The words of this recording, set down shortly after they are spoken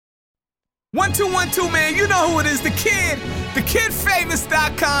1212, man, you know who it is, the kid.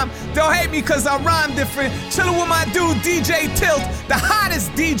 TheKidFamous.com. Don't hate me cause I rhyme different. Chillin' with my dude DJ Tilt, the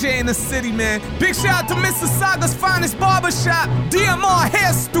hottest DJ in the city, man. Big shout out to Mississauga's finest barbershop, DMR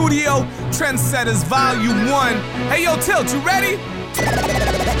Hair Studio, Trendsetters Volume 1. Hey yo Tilt, you ready?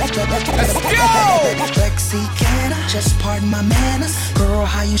 Let's go! Sexy, can I just pardon my manners? Girl,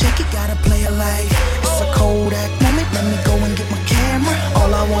 how you shake it, gotta play it like it's a Kodak moment. Let me go and get my camera.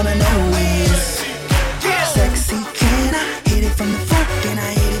 All I wanna know is sexy, can I hit it from the front? Can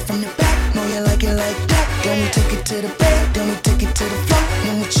I hit it from the back? Know you like it like that. Then we take it to the bed, then we take it to the floor.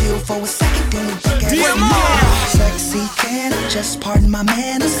 Then we chill for a second, then we back at it. Sexy, can I just pardon my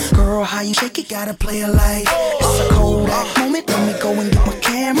manners? Girl, how you shake it, gotta play it like it's a Kodak moment. Let me go and get my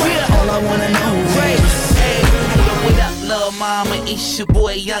camera. All I wanna know is what up, lil' mama? It's your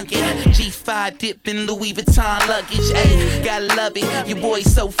boy Youngin. G5 dipping Louis Vuitton luggage. Ayy, gotta love it. Your boy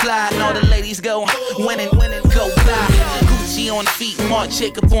so fly, and all the ladies go winning, go fly. Gucci on the feet, Marc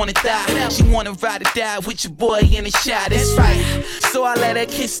Jacob on the thigh. She wanna ride or die with your boy in the shot. That's right. So I let her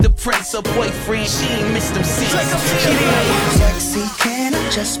kiss the prince, her boyfriend. She ain't missed them seats. sexy, can I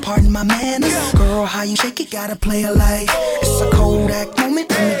just pardon my manners? Girl, how you shake it, gotta play it like it's a Kodak moment.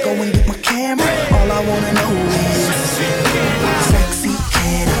 Let me go and get my camera. All I wanna know is sexy,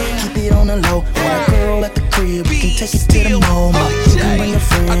 can I keep it on the low? Want a girl at the crib, we can take it to the moment. You can bring a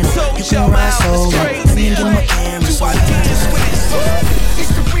friend, you can ride solo. Let me get my camera. So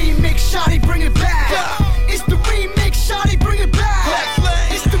it's the remix, shawty, bring it back. It's the remix, shawty, bring it back.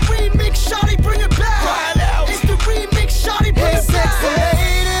 It's the remix, shawty, bring it back. It's the remix, shawty, bring it back.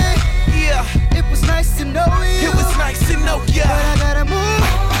 Yeah, it was nice to know you. It was nice to know ya. But I gotta move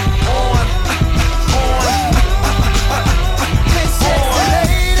on. Hey,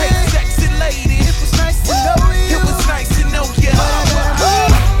 sexy lady. It was nice to know you. It was nice to know ya.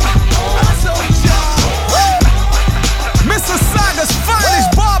 Mississauga's finest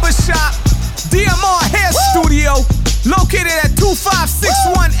barbershop, DMR Hair Studio, located at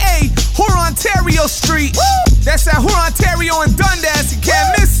 25618 Hour, Ontario Street. That's at Hour, Ontario and Dundas. You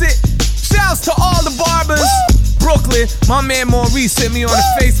can't miss it. Shouts to all the barbers. Brooklyn, my man Maurice hit me on the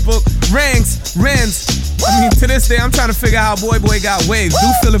Facebook. Renz. I mean, to this day, I'm trying to figure out how Boy got waves.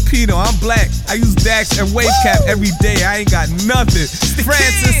 Do Filipino, I'm black. I use Dax and wave cap every day. I ain't got nothing.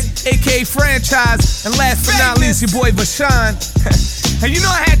 Francis, aka Franchise. And last but not least, your boy Vashawn. And you know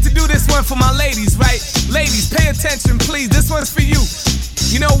I had to do this one for my ladies, right? Ladies, pay attention, please. This one's for you.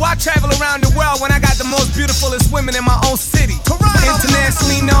 You know, why travel around the world when I got the most beautifulest women in my own city?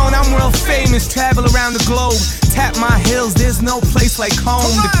 Internationally known, I'm world famous. Travel around the globe, tap my hills. There's no place like home.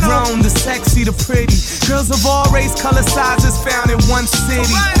 The grown, the sexy, the pretty. Girls of all race, color, sizes found in one city.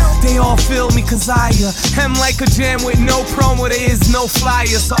 They all feel me cause I am like a jam with no promo. There is no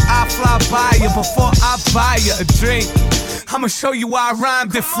flyer, so I fly by you before I buy you a drink. I'ma show you why I rhyme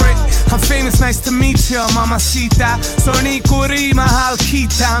different. I'm famous, nice to meet ya, mamacita. Soni kuri mahal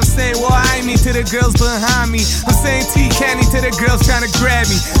kita. I'm saying why me to the girls behind me. I'm saying T-Candy to the girls trying to grab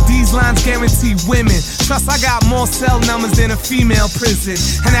me. These lines guarantee women. Trust I got more cell numbers than a female prison.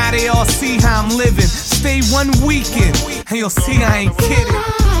 And now they all see how I'm living. Stay one weekend, and you'll see I ain't kidding.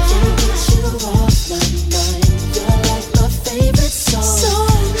 You off my mind. You're like my favorite song.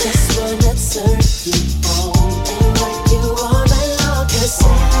 Just wanna turn you on and rock you all night long. 'Cause I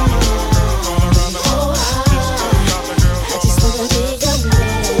just wanna be your man.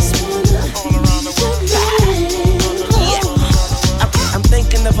 Yeah, I'm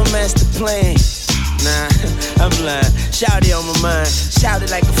thinking of a master plan. Nah, I'm lying. Shout it on my mind. Shout it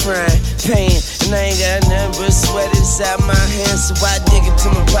like a frying pan. And I ain't got nothing but sweat inside my hands. So I dig into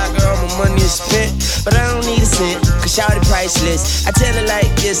my pocket, all my money is spent. But I don't need a cent, cause shout it priceless. I tell it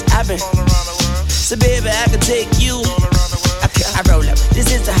like this, I've been. So baby, I can take you. I roll up,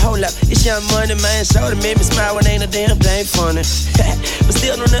 this is a hold up. It's Young Money, man, so it made me smile when ain't a damn thing funny. But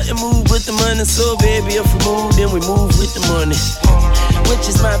still don't nothing move with the money. So baby, if we move, then we move with the money. Which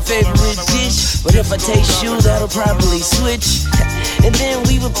is my favorite dish. But if I taste you, that'll probably switch. And then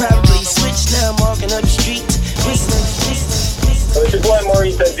we would probably switch. Now I'm walking up the street. So it's your boy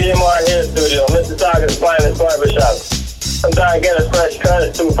Maurice at DMR Hair Studio, Mississauga's finest barbershop. I'm trying to get a fresh cut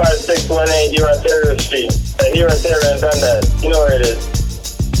at 25618 Hour, Ontario Street. At Hour, Ontario and Dundas. You know where it is.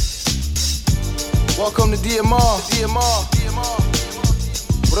 Welcome to DMR.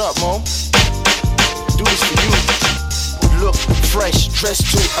 What up, Mo? Do this for you. Look fresh, dressed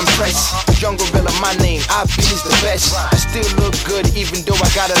to impress. Young gorilla, my name, I Beanie's the best. I still look good even though I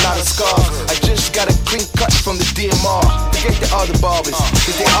got a lot of scars. I just got a clean cut from the DMR. Forget the other barbers,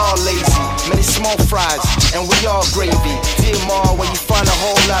 cause they all lazy. Many small fries, and we all gravy. T.Pain, where you find a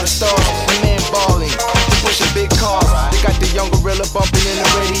whole lot of stars. The man balling, they pushing big cars. They got the young gorilla bumping in the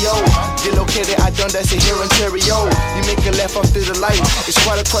radio. Get located, I done that's here in Ontario. You make a left up through the light, it's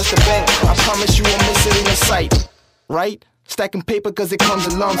right across the bank. I promise you won't miss it in your sight. Right? Stacking paper cause it comes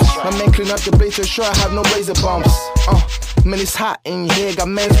in lumps. My man clean up the base to sure I have no razor bumps. Man, it's hot in here. Got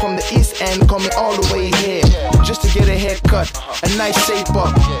men from the east end coming all the way here just to get a haircut, a nice shape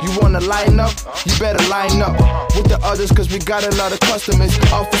up. You wanna line up? You better line up with the others cause we got a lot of customers.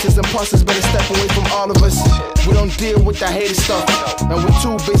 Officers and bosses better step away from all of us. We don't deal with that hater stuff, and we're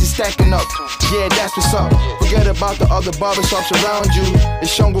too busy stacking up. Yeah, that's what's up. Forget about the other barbershops around you.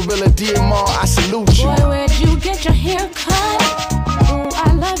 It's Young Gorilla DMR, I salute you. Boy, where'd you get your hair cut? Ooh,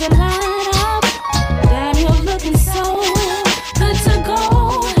 I love your line up. Damn, you're looking so good to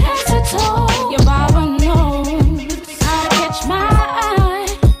go, head to toe. Your barber knows how to catch my eye.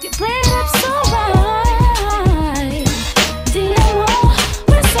 You braid up so right. DMO,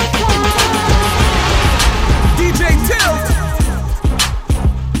 we're so fly. DJ Tilt,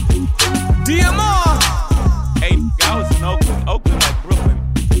 DMR. Hey, I was in Oakland like Brooklyn.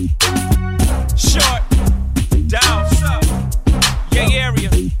 Short, down, Yang area.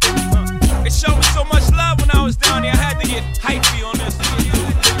 They showed me so much love when I was down there. I had to get hypey on this.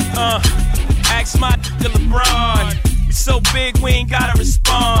 Ask my LeBron. We so big we ain't gotta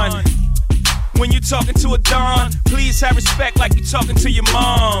respond. When you talking to a Don, please have respect like you talking to your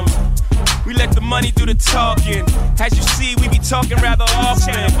mom. We let the money do the talking. As you see, we be talking rather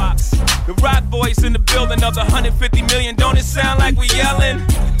often. The Rock Boys in the building of the 150 million. Don't it sound like we yelling?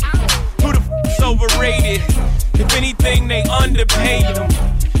 Who the f***'s overrated? If anything, they underpaid them.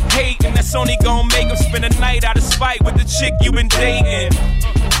 Hating, that's only gonna make them spend a night out of spite with the chick you been dating.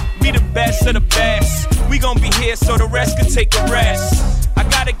 We the best of the best. We gon' be here so the rest can take a rest. I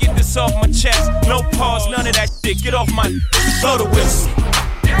gotta get this off my chest. No pause, none of that shit. Get off my. Blow the whistle.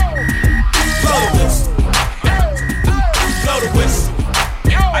 Blow the whistle. Blow the whistle.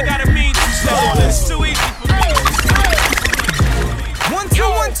 I gotta mean to slow this. Too easy for me. 1 2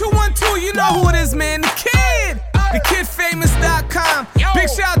 1 2 1 2. You know who it is, man. The Kid. TheKidFamous.com. Big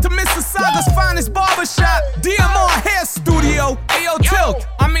shout out to Mississauga's finest barbershop, DMR Hair Studio. Ayo, Tilt.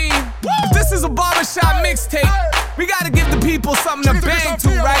 I mean, if this is a barbershop mixtape, we gotta give the people something to bang to,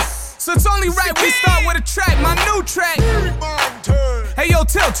 right? So it's only right we start with a track, my new track. Hey, yo,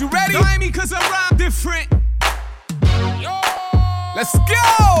 Tilt, you ready? Miami, cause I rhyme different. Let's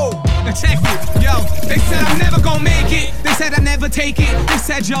go! Now check it, yo. They said I'm never gonna make it. They said I never take it. They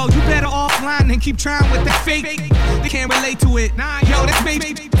said, yo, you better offline than keep trying with that fake. They can't relate to it. Nah, yo, that's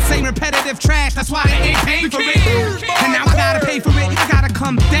maybe same repetitive trash. That's why they ain't paying for it. And now I gotta pay for it. I gotta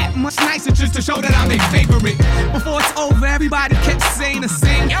come that much nicer just to show that I'm their favorite. Before it's over, everybody kept saying the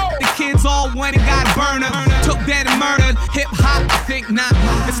same. The kids all went and got a burner. Took that and murdered. Hip hop, I think not.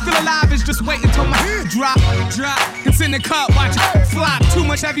 It's still alive, it's just waiting till my drop. It's in the cup, watch it flop. Too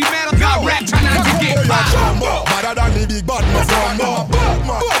much heavy metal, got rap, try not to get popped. Better than the big bad man from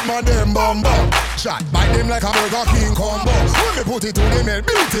Batman them bumbo. Shot by them like a Burger King combo. When we put it to them and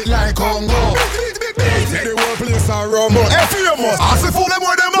beat it like Congo. Beat the whole place a rumble. Hey, famous, ask the fool them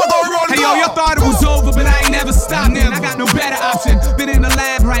where them a go run. Hey yo, y'all thought it was over, but I ain't never stopped them. I got no better option. Been in the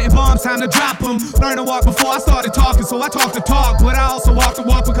lab writing bombs, time to drop them. Learn to walk before I started talking, so I talk the talk, but I also walk the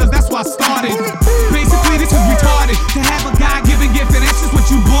walk because that's why I started. Basically, this is retarded. To have a God-given gift, and that's just what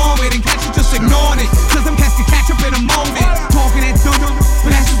you born with, and catch you just ignoring it. Cause them cats can catch up in a moment. Talking that dumb,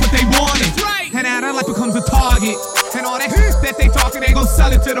 but that's just what they wanted. And now that life becomes a target. And all that that they talking, they gon'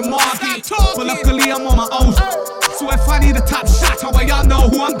 sell it to the market. But luckily I'm on my own. So if I need a top shot, how will y'all know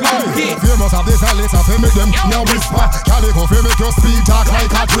who I'm gon' get? Famous of this Alexa, fi make them now whisper. Calico fi make your speed talk like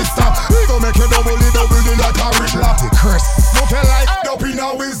a twister. We gon' make you double it like a riddler. The curse, look like up in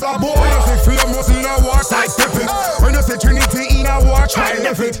a wizard boy. When you say famous in a war, sidestep it. When you say Trinity in a war, try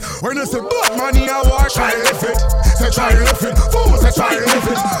lift it. When you say Batman in a war, try lift it. Say try lift it, fool say try lift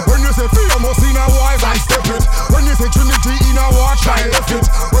it. When you say famous in a war, sidestep it. When you say Trinity in a war, try lift it.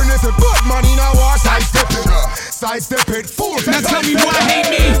 When you say Batman in a war, sidestep it. Sidestep it, fool. Now tell me why hate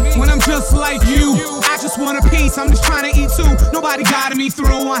me when I'm just like you. I just want a piece, I'm just trying to eat too. Nobody guided me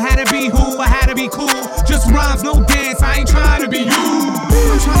through, I had to be who, I had to be cool. Just rhymes, no dance, I ain't trying to be you.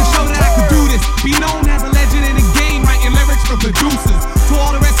 I'm trying to show that I can do this. Be known as a legend in the game, writing lyrics for producers. To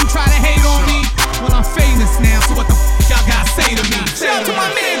all the rest who try to hate on me, well I'm famous now, so what the f*** y'all gotta say to me? Shout out to my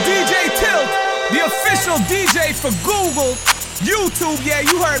man DJ Tilt, the official DJ for Google, YouTube, yeah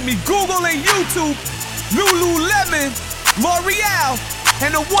you heard me, Google and YouTube. Lululemon, L'Oreal,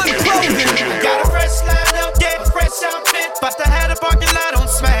 and the One Clothing. Got a fresh line up, yeah, fresh outfit. but I had a parking lot on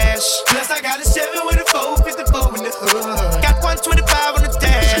Smash. Plus I got a 7 with a 454 in the hood. Got 125 on the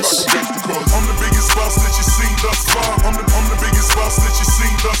dash. I'm the biggest boss that you seen thus far. I'm the biggest boss that you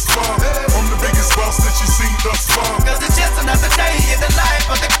seen thus far. I'm the biggest boss that you seen thus far. Cause it's just another day in the life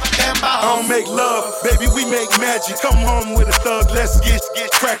of the damn boss. I don't make love, baby, we make magic. Come home with a thug, let's get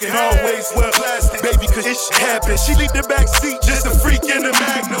cracking. Always wear plastic, baby, cause it shit happen. She leave the back seat, just a freak in the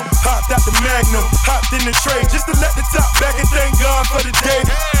Magnum. Hopped out the Magnum, hopped in the tray, just to let the top back and thank God for the day.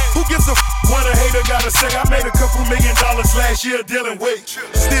 Who gives a what a hater gotta say? I made a couple $1 million last year dealing weight.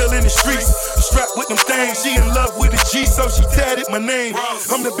 Still in the streets, strapped with them things. She in love with a G, so she tatted my name.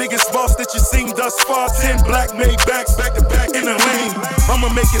 I'm the biggest boss that you seen thus far. 10 black made backs, back to back in the lane. I'ma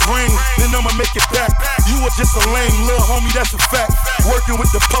make it rain, then I'ma make it back. You are just a lame little homie, that's a fact. Working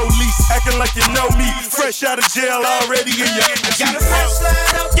with the police, acting like you know me. Fresh out of jail, already in your got a fresh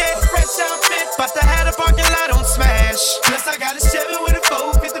line out, yeah, fresh outfit. But I had a parking lot on Smash. Plus I got a 7 with a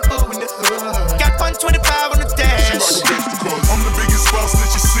 454 in the hood. Got 125 on the dash. I'm the biggest boss that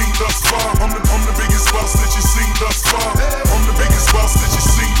you seen thus far. I'm the biggest boss that you seen thus far. I'm the biggest boss that you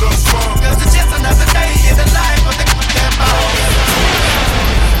seen thus far. Cause it's just another day in the life of the damn boss.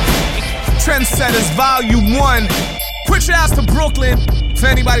 Trendsetters Volume 1. Quick shout outs to Brooklyn. For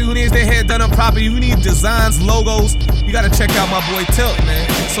anybody who needs their hair done up properly, you need designs, logos, you gotta check out my boy Tilt, man.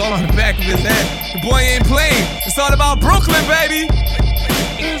 It's all on the back of his head. The boy ain't playing. It's all about Brooklyn, baby.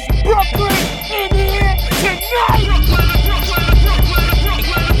 Is Brooklyn in here tonight?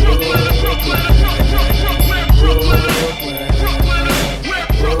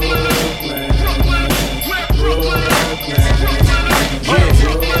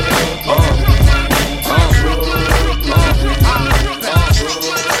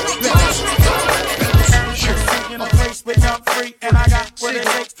 Free and I got what it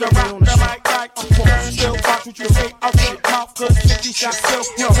takes to rock the mic like I'm born. Still watch what you say, I'll get mouth, cause 50 shots still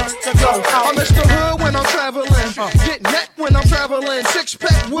turn to go. I'm Mr. Hood when I'm traveling, get neck when I'm traveling,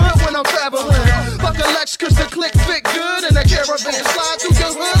 6-pack wood when I'm traveling. Fuck a Lex cause the click fit good and the caravan slide through the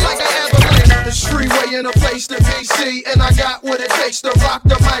hood like an avalanche. It's Freeway in a place to V.I.C. and I got what it takes to rock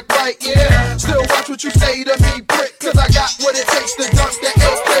the mic right, yeah. Still watch what you say to me, prick, cause I got what it takes to dunk the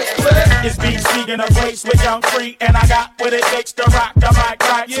AK clip. It's V.I.C. in a place with Young Free and I got what it takes to rock the mic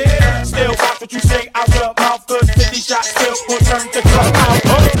right, yeah. Still watch what you say out your mouth, cause 50 shots still will turn to club out.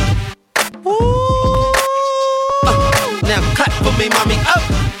 Now cut for me, mommy, up.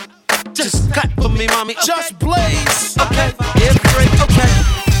 Just cut for me, mommy, okay. Just blaze. Okay, yeah, break, okay.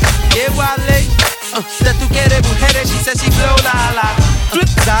 Yeah, Wale. That tú quieres mujeres, she says she blow la la.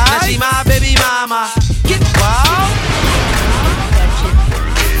 Flipside. Now she my baby mama. Get wild.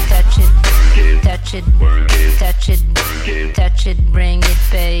 Touch it, touch it, touch it, touch it, bring it,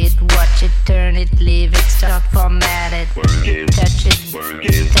 pay it, watch it, turn it, leave it, stop, format it. Touch it, touch it,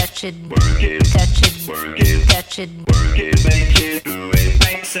 touch it, touch it, make it, do it,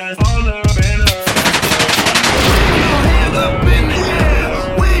 makes us all up and up. Hands up in the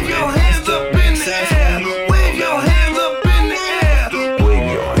air, wave your hands up in the air, wave your hands up in the air,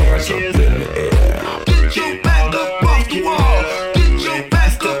 wave your hands up in the air. Get your back up off the wall, get your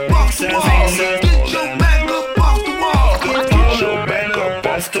back up off the wall, get your back up off the wall, get your back up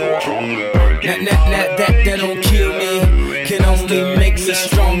off the wall. That don't kill me, can only make me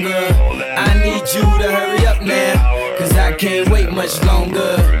stronger. I need you to hurry up now, cause I can't wait much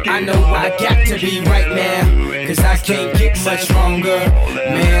longer. I know I got to be right now, cause I can't get much stronger.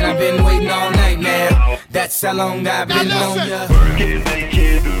 Man, I've been waiting all night now, that's how long I've been on ya. Work it, make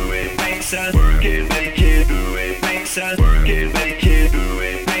it, do it, make sense. Work it, make it, do it, make sense. Work it, make it, do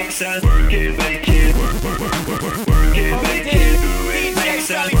it, make sense. Work it, make it, work it, make it, do it, make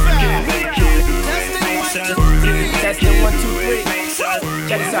sense. Work it, make it, do it, make sense. Testing 1, 2, 3.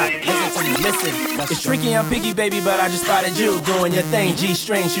 Check this out, listen to me, listen. It's tricky, I'm picky, baby, but I just spotted you doing your thing.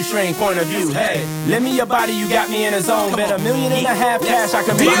 G-string, shoestring, point of view. Hey, lend me your body, you got me in a zone. Bet $1.5 million cash, I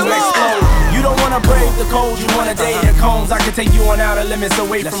can make you explode. You don't wanna brave the cold, you wanna date the cones. I can take you on outer limits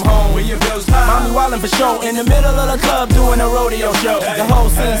away from home. Where your bills high. Mommy wildin' for show, in the middle of the club doing a rodeo show. The whole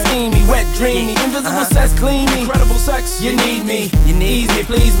scene steamy, wet, dreamy, invisible sex, gleamy. Incredible sex, you need me, you need me,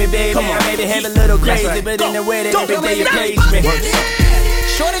 please me, baby. I may behave a little crazy, but in the way that every day you please me.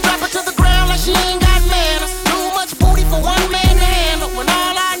 Shorty drop it to the ground like she ain't got manners. Too much booty for one man to handle. When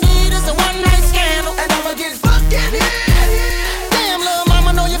all I need is a one-night scandal, and I'ma get fucking hit. Damn, little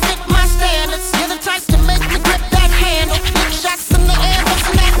mama, know you fit my standards. You're the type to make me grip that handle. Big shots in the air,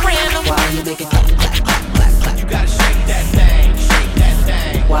 bustin' that random. Why you make it clap, clap, clap, clap, clap? You gotta shake that thing, shake that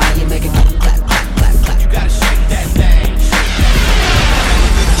thing. Why you make it clap, clap, clap, clap, clap? You gotta shake that thing, shake that thing.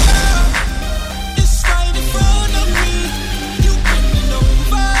 It's right in front of me.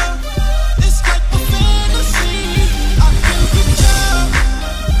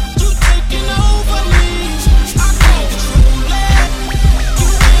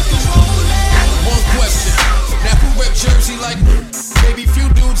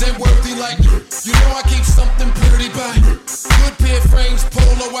 range,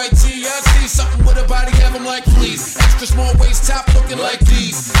 polo white tee. I see something with a body, have him like please. Extra small waist, top looking like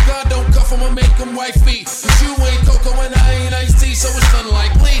these. God don't cuff him or make him wifey. Cause you ain't Coco and I ain't iced tea, so it's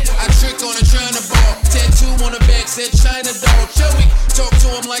unlikely. I trick on a trying to ball. Tattoo on the back said China doll. Show me, talk to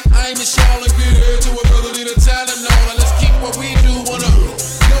him like I'm a Shawl and get here to a brother need a Tylenol. Now let's keep what we do on a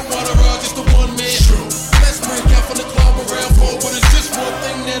no water rod, just a one man show. Let's break out from the club around 4, but it's just one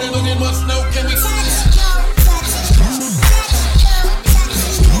thing that a nigga must know. Can we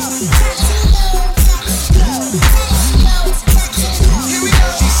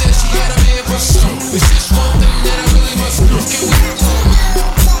She said she had a man for some. It's just one thing that I really must know. Can we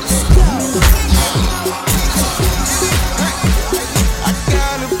I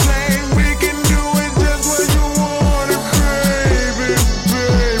got a plan, we can do it just when you want it, baby,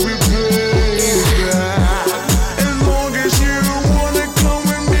 baby, baby. As long as you wanna come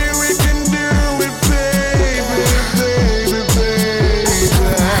with me, we can do it, baby, baby, baby.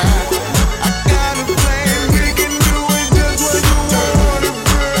 I got a plan, we can do it just when you want it,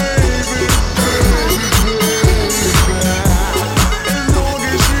 baby, baby, baby. As long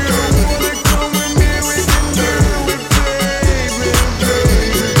as you wanna come with me, we can do it, baby,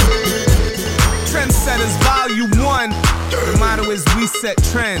 baby. Trendsetters Volume 1. The motto is we set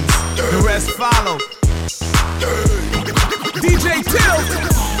trends, the rest follow. DJ Till.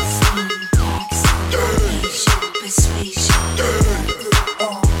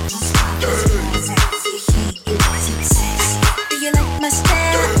 Do you like my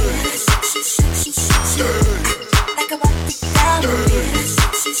style? Like a rock down.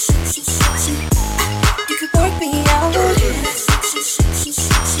 You could work me out.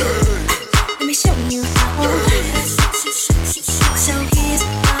 Let me show you how. So here's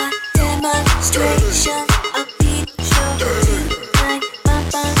my demonstration. I'll be sure to bring my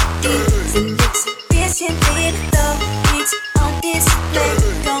body's an exhibition with the beats on display.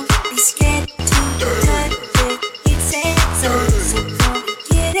 Don't be scared to touch it. It's so don't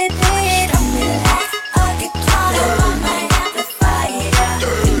get it red. I'm like a guitar on my amplifier.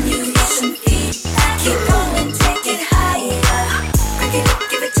 When you get some feedback, keep going, take it higher. Break it up,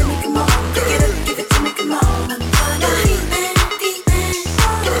 give it to me, come on. Break it up, give it to me, come on. I'm gonna Be-Man.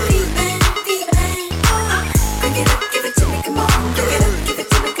 Break it up, give it to me, come on. Break it up, give it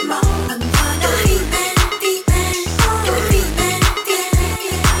to me, come on. I'm gonna Be-Man.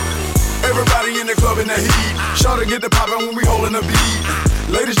 Everybody in the club in the heat. Shout to get the poppin' when we holdin' the beat.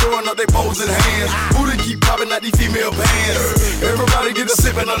 Ladies throwing up they posing hands. Booty keep popping out these female pants. Everybody get a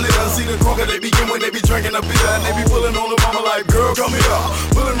sip and a litter. See the crunker they begin when they be drinking a beer. And they be pulling on the mama like, girl, come here.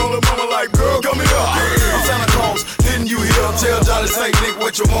 Pulling on the mama like, girl, come here. I'm Santa Claus, didn't you hear? Tell Johnny St. Nick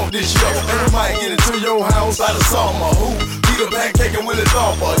what you want this year. And we might get into your house by the summer. Who? Be the pancaking with a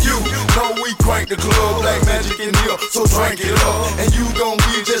thumper. You know we crank the club, black magic in here, so drink it up. And you gon'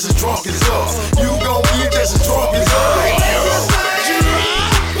 be just as drunk as us. You gon' be just as drunk as us.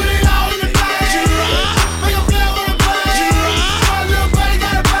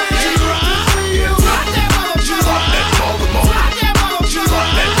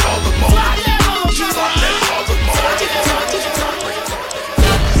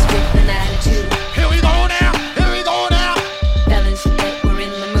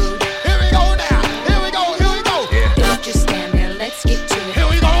 Let's get to it. Here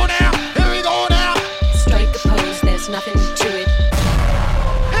we go now. Strike a pose, there's nothing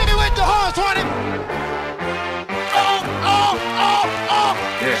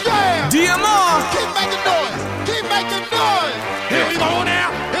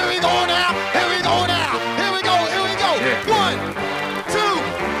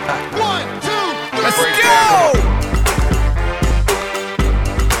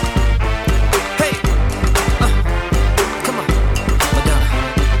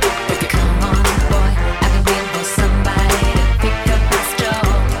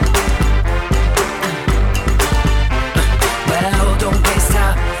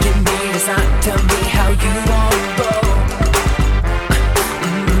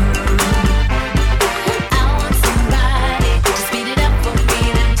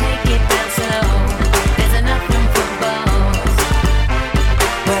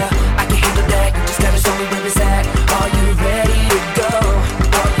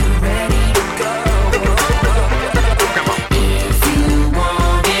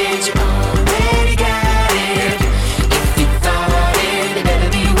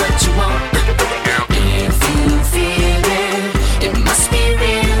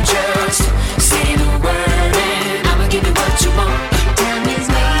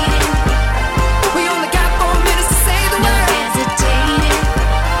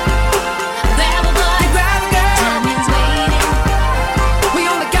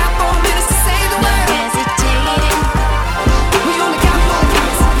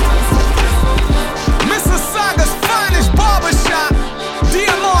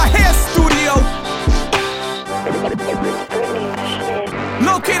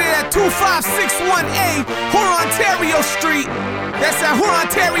located at 2561A, Hoare, Ontario Street. That's at Hoare,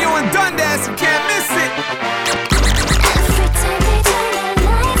 Ontario and Dundas. You can't miss it.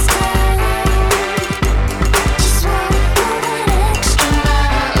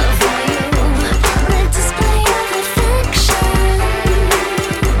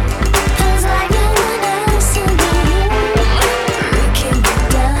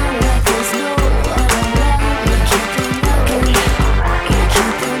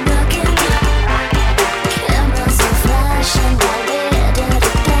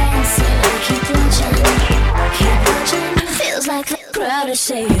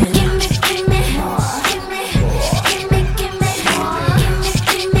 Say it. Give me more, give me, give me more,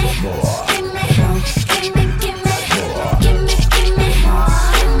 give me more, give me more, give me more, give me more, give me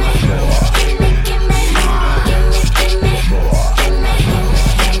more, give me more, give me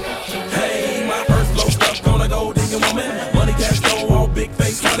more. Hey, my first low stuff gonna go digging woman. Money cash flow, all big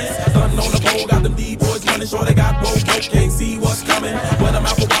face money. Sun on the pole, got them D-boys running. Sure they got both, can't see what's coming. Where them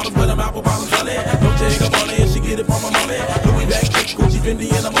apple bottles running. No jig of money, and she get it from my money. Louis back, Gucci, Fendi,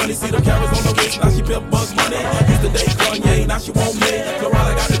 and the money. See them carrots on the wrist, now she pimp Bugs money. Used to date Kanye, now she want me.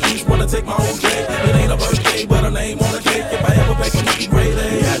 Florida got the keys, wanna take my whole day. It ain't a birthday, but her name on the cake. If I ever pay for Mickey Gray,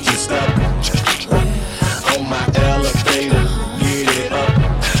 they had you stuck on my elevator. Get it up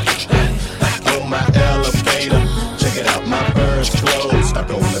on my elevator. Check it out, my first clothes. Stuck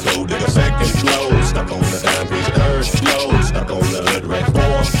on the gold digger second flow. Stuck on the dime piece third flow. Stuck on the hood red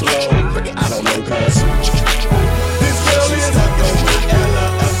fourth flow. I don't know, cuz this girl is stuck on my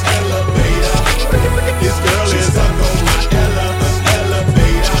elevator. This girl is stuck on my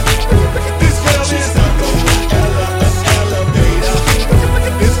elevator. This girl is stuck on my elevator.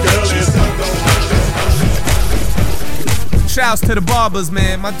 This girl is stuck on my. Shouts to the barbers,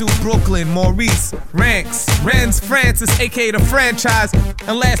 man. My dude Brooklyn, Maurice, Ranks, Renz, Francis, aka the franchise,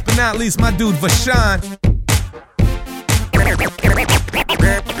 and last but not least, my dude Vashawn.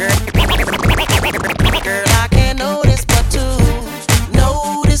 Girl, I can't notice but to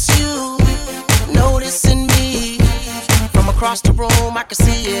notice you, noticing me. From across the room, I can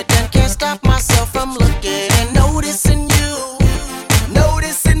see it and can't stop myself from looking and noticing you,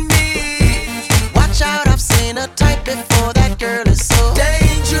 noticing me. Watch out, I've seen a type before. That girl is so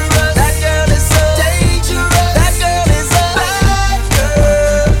dangerous. That girl is so dangerous. That girl is a bad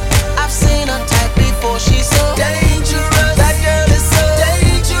girl. I've seen a type before. She's so dangerous. That girl is so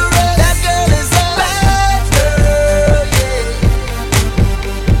dangerous. That girl is a bad girl.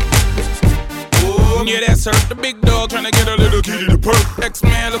 Oh, yeah, that's her. The big dog trying to get a little kitty to perk.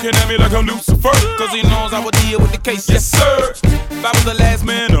 X-Man looking at me like I'm Lucifer, cause he knows I would deal with the case. Yes, sir. If I was the last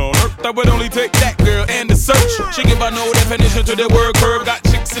man on earth, I would only take that girl and the search. She give her no definition to the word curve. Got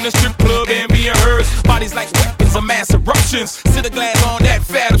chicks in the strip club and being hers. Bodies like weapons of mass eruptions. Sit a glass on that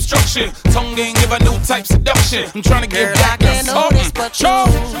fat obstruction. Tongue ain't give a new type seduction. I'm trying to get back to notice but you,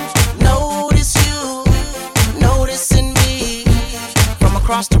 notice you, noticing me. From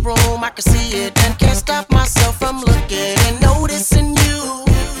across the room, I can see it and can't stop myself from looking and noticing you,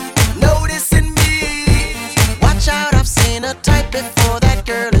 noticing me. Watch out, I've seen a type before. That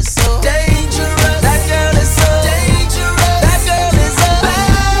girl is so dangerous. That girl is so dangerous. That girl is a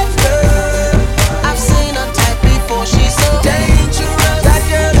bad girl. I've seen a type before. She's so dangerous. That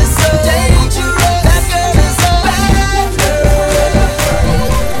girl is so dangerous. That girl is a bad girl.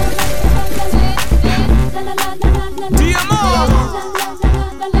 DMR.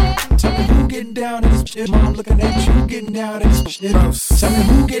 Tell me who getting down in this shit, mom, looking at you getting down in this shit. Tell me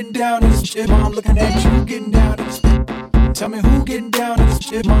who getting down in this shit, mom, looking at you getting down in this shit. Tell me who getting down in this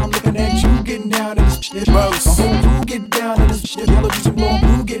shit, mom, looking at you getting down in this shit. My whole crew getting down in this shit, yellow juice and blue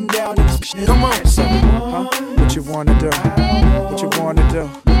blue getting down in this shit. Come on, what you wanna do? What you wanna do?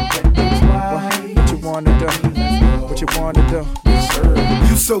 What you wanna do? What you wanna do?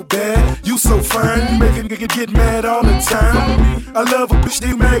 You so bad, you so fine, you make a nigga get mad all the time. I love a bitch,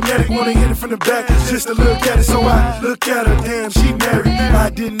 they magnetic, wanna hit it from the back just to look at it. So I look at her, damn, she married. I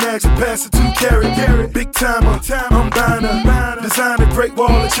didn't ask her, pass her 2 carat. Big timer, I'm buying her. Designer, Great Wall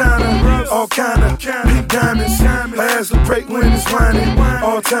of China, all kinda pink diamonds. Her ass look great when it's whining,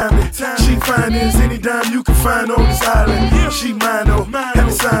 all timing. She fine as any dime you can find on this island. She mine though, have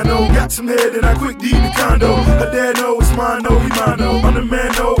me sign though. Got some head and I quick deed the condo. Her dad know it's mine though, he mine though. I'm the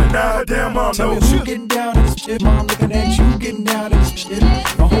man though, and now her damn mom Tell knows. me who getting down in this shit, mom, looking at you getting down in this shit.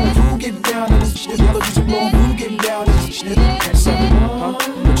 My whole crew getting down in this shit, yellow juice and blue blue getting down in this shit. So,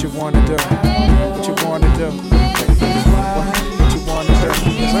 what you wanna do? What you wanna do? What you wanna do?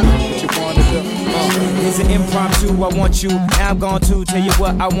 What you wanna do? Here's an impromptu I want you. Now I'm going to tell you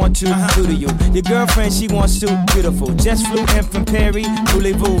what I want to do to you. Your girlfriend, she wants to, beautiful. Just flew in from Perry,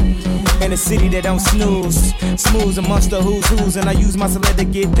 Voulez-vous. In a city that don't snooze. Smooth amongst the who's who's. And I use my select to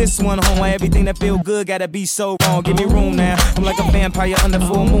get this one home. Why everything that feel good gotta be so wrong. Give me room now. I'm like a vampire under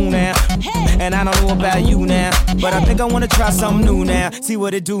full moon now. And I don't know about you now, but I think I wanna try something new now. See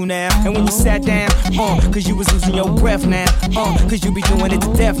what it do now. And when you sat down, cause you was losing your breath now. Cause you be doing it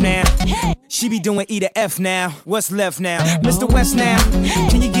to death now. She be doing E to F now. What's left now? Mr. West now.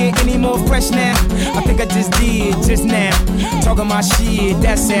 Can you get any more fresh now? I think I just did just now. Talking my shit,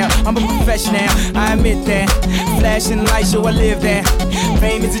 that's how I'm a professional. I admit that. Flashing lights, yo, I live that.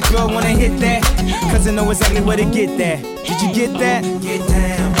 Fame is a drug, wanna hit that. Cause I know exactly where to get that. Did you get that? Get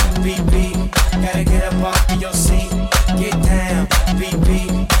down, beat, beat. Gotta get up off of your seat. Get down, beat,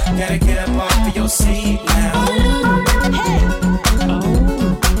 beat. Gotta get up off of your seat now.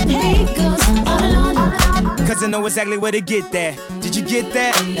 Cause I know exactly where to get that. Did you get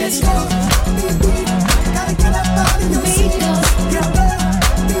that? Let's go. Gotta get up out of your seat. Get up.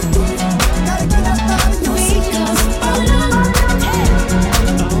 Gotta get up out of your seat.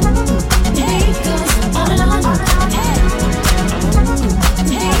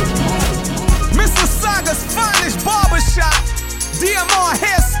 Mr. Saga's finest barbershop, DMR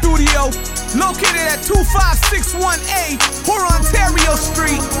Hair Studio, located at 2561A, Hour, Ontario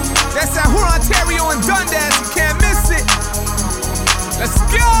Street. That's at Hour, Ontario and Dundas. You can't miss it. Let's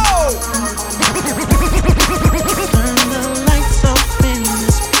go! Turn the lights off in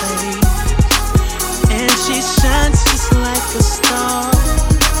this place, and she shines just like a star.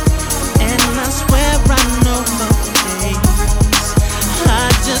 And I swear I know her face, I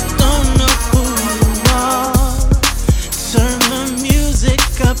just don't know who you are. Turn the music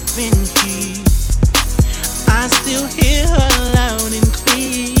up in here, I still hear her loud and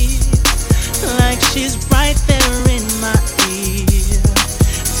clear, like she's right there in my ear,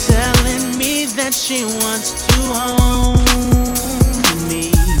 telling me that she wants to own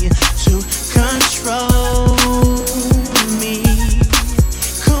me, to control me.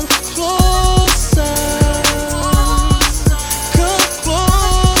 Come closer, come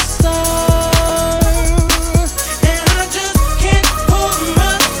closer, and I just can't pull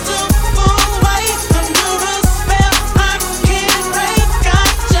myself away under a spell I can't break. I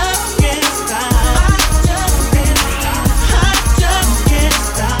just can't stop. I just can't stop. I just can't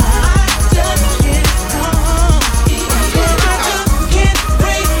stop. I just can't stop. But I just can't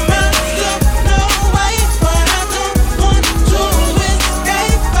break myself no way. But I don't want to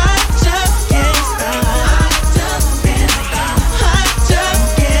escape. I just can't stop. I just can't stop. I just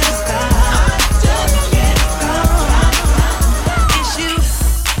can't stop. I just can't stop. It's you,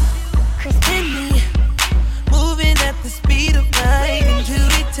 Chris and me, moving at the speed of light into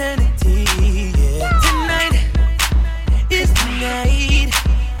eternity. Yeah. Tonight is the night.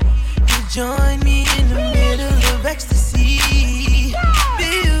 You join me in the middle of ecstasy.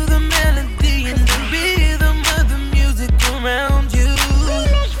 Feel the melody and the rhythm of the music around you,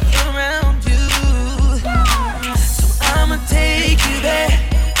 around you. So I'ma take you there,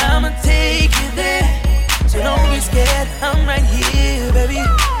 I'ma take you there. So don't be scared, I'm right here, baby.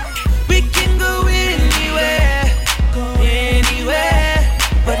 We can go anywhere, anywhere.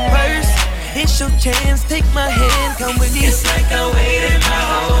 But first, it's your chance, take my hand, come with me. It's like I waited my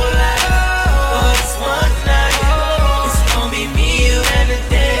whole life for this one night. It's gonna be me, you, and the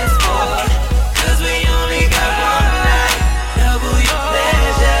dance floor. Cause we only got one night. Double your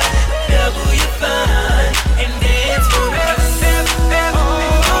pleasure, double your fun, and dance forever.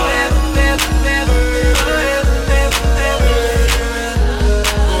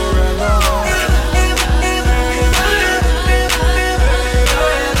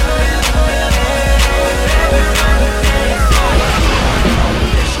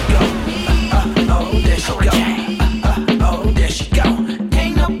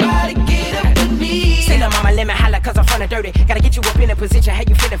 Dirty. Gotta get you up in a position, how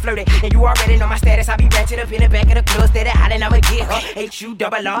you feeling flirty. And you already know my status, I be ratchet up in the back of the club, steady hollering, I'ma get her.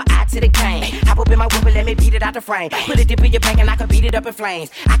 H-U-double-R-I to the cane. Hop up in my whip and let me beat it out the frame. Put a dip in your bank and I can beat it up in flames.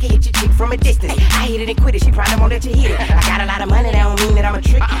 I can hit your chick from a distance. I hit it and quit it, she probably won't let you hit it. I got a lot of money, that don't mean that I'm a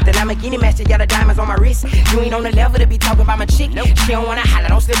trick. Then I'm a guinea master, y'all the diamonds on my wrist. You ain't on the level to be talking about my chick. She don't wanna holler,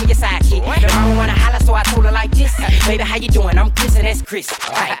 don't slip with your sidekick. The mama wanna holler, so I told her like this. Baby, how you doing? I'm Chris and that's Chris.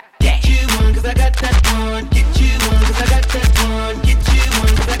 Like that. Get you one, cause I got that one. Get you one, cause I got that one. Get you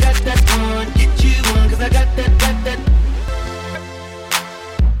one, cause I got that one. Get you one, cause I got that.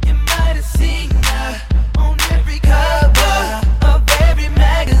 You might have seen her on every cover of every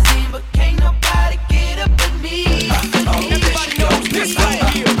magazine, but can't nobody get up with me. Everybody knows this right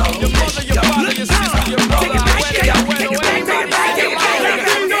here. Your mother, your father, your sister, your brother.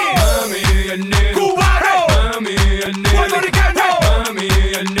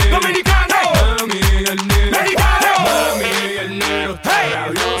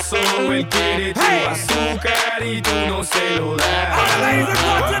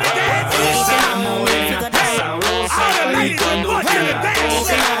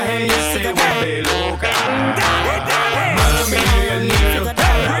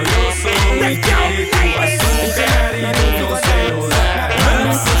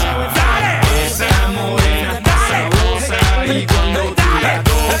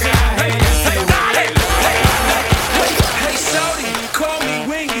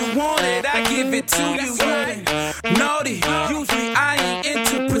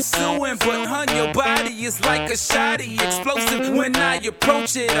 shawty, explosive when I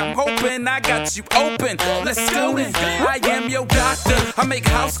approach it. I'm hoping I got you open. Let's go then. I am your doctor. I make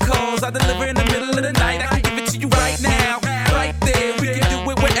house calls. I deliver in the middle of the night. I can give it to you right now, right there. We can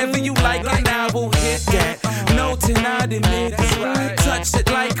do it wherever you like, and I will hit that. No denied admit it. Touch it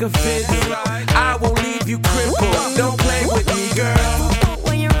like a fiddle. I will leave you crippled. Don't play with me, girl.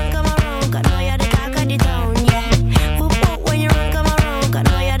 When you run, come around, I know you're the talk of the town, yeah. When you run, come around, I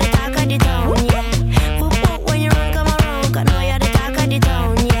know you're the talk of the town, yeah. When you run, come around, I know you're the talk of the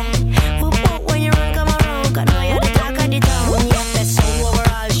town, yeah. When you run, come around, I know you're the talk of the town, yeah. Best sound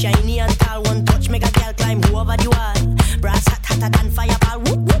overall, shiny and tall, one touch make a girl climb over the wall. Brass hot, hotter than fireball,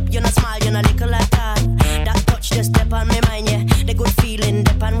 whoop whoop. You're not small, you're not little at all. That touch just step on my mind, yeah. The good feeling,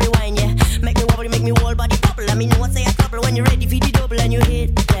 dip and rewind, yeah. Make me wobble, make me whole body bubble. I mean, no one say a couple when you're ready for the double and you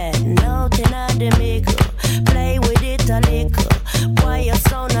hit that. Nothing at the maker, play with it a little. Why you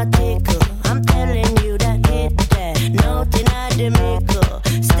so not tickle? I'm telling you that hit that. Nothing at the maker,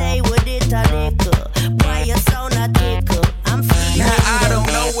 stay with it a little. Why you so not tickle? I'm feeling. Now I don't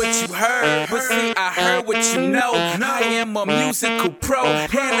know what you heard, but see I heard what you know. I am a musical pro, and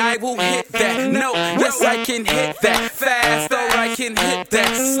I will hit that note. Yes, I can hit that fast, or I can hit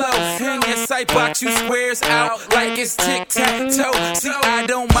that slow. And yes, I box you squares out like it's tic-tac-toe. See, I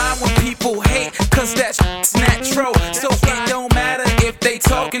don't mind when people hate, cause that's natural. So it don't matter if they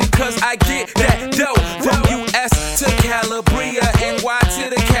talking, cause I get that dough. From US to Calabria, NY to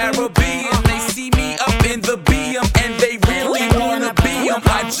the Caribbean. They see me up in the BM, and they really wanna be on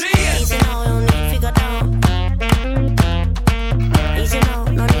my G. Easy now, no need to go down. Easy now,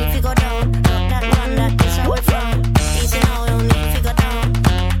 no need to go down. Got that one that is how we from. Easy now, no need to go down.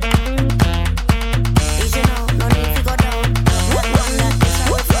 Easy now, no need to go down. Got that one that is how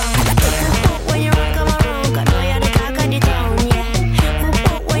we from. When you run, come around, I know you're the talk of the town, yeah.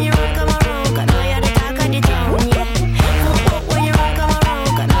 When you run, come around, I know you're the talk of the town, yeah. When you run, come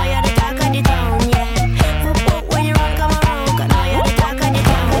around, I know you're the talk of the town, yeah. When you run, come around, I know you're the talk of the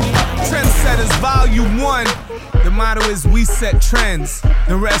town. Trendsetters Volume 1. The motto is we set trends,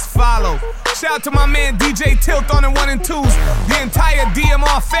 the rest follow. Shout out to my man DJ Tilt on the 1 and 2s, the entire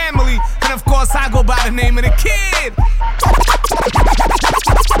DMR family, and of course I go by the name of the kid.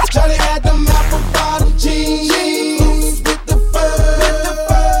 Johnny had them apple bottom jeans with the fur.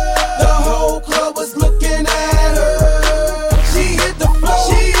 The whole club was looking at her. She hit the floor.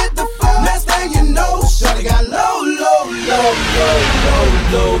 Next thing you know, Shawty got low.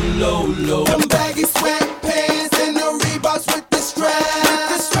 Them baggy sweatpants and the Reeboks with the strap.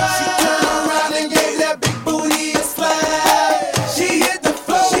 She turned around and gave that big booty a slap. She hit the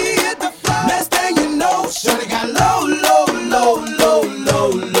floor. Next thing you know, Shawty got low.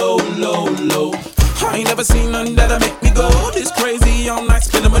 I ain't never seen nothing that'll make me go this crazy all night,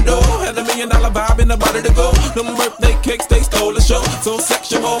 spinning my dough. Had $1 million vibe in the body to go. Them birthday cakes, they stole the show. So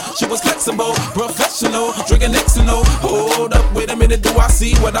sexual, she was flexible, professional, drinking Xano. Hold up, wait a minute, do I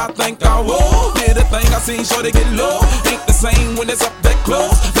see what I think I will? Did a thing I seen, sure they get low. Ain't the same when it's up that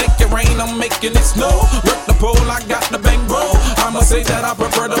close. Make it rain, I'm making it snow. Work the pole, I got the bang bro. I'ma say that I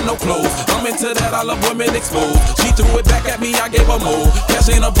prefer them no clothes. I'm into that, I love women exposed. She threw it back at me, I gave her more. Cash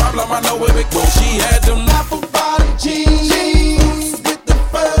ain't a problem, I know where it goes. She had them apple bottom jeans with the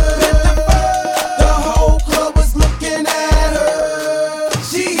fur. The whole club was looking at her.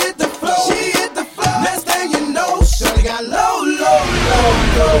 She hit the floor. Next thing you know, Shawty got low.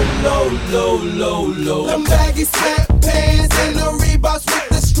 Them baggy sweatpants and the Reeboks with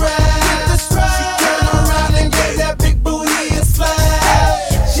the strap. She turned around and gave that big booty a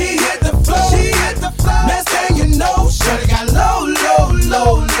slap. She hit the floor. Next thing you know, Shawty got low.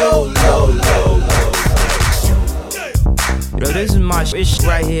 Yo, this is my shit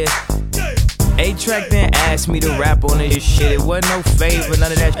right here. A-Track didn't ask me to rap on this shit. It wasn't no favor,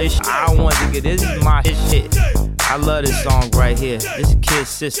 none of that shit. I wanted to get this is my shit. I love this song right here. This is Kid's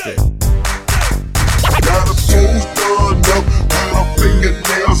sister. Got her toes done up with her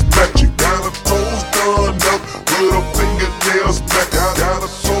fingernails matching. Got her toes done up with her fingernails matching. Got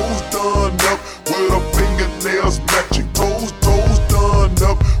her toes done up with her fingernails matching. Toes done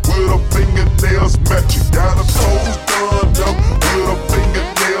up with her fingernails matching. Got her toes done up with her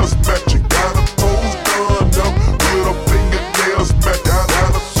fingernails matching. Got her toes done up with her fingernails matching.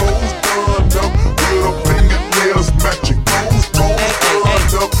 Got her toes done up with her fingernails matching. Toes done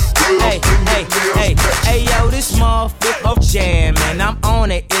up with her fingernails matching. Hey yo, this motherfucker jamming, I'm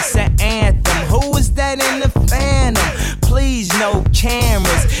on it, it's an anthem. Who is that in the phantom? Please no can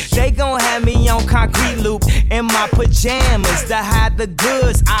They gon' have me on concrete loop in my pajamas. To hide the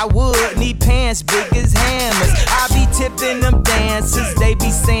goods, I would need pants big as hammers. I be tipping them dancers, they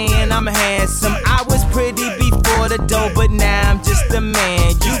be saying I'm handsome. I was pretty before the dough, but now I'm just a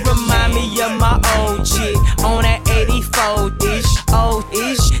man. You remind me of my old chick on that 84-ish,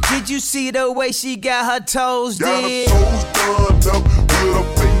 old-ish. Did you see the way she got her toes did? Got her toes done up with her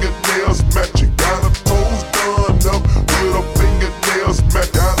fingernails matching. Got her toes done up with her fingernails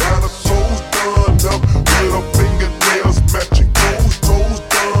matching. Got her toes done up with her fingernails matching. Toes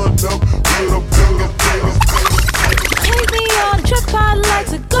done up with her fingernails matching. Take me on a trip, I'd like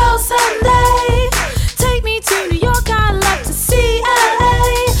to go someday. Take me to New York, I'd like to see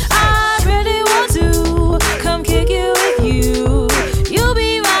LA. I really want to come kick it with you. You'll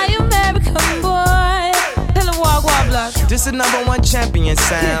be my American boy. Tell him walk, block. This is #1 champion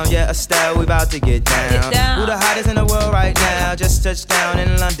sound. Yeah, Estelle, we about to get down. Who the hottest in the world right now? Just touched down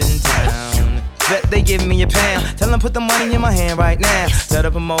in London town. Bet they give me a pound. Tell them put the money in my hand right now. Tell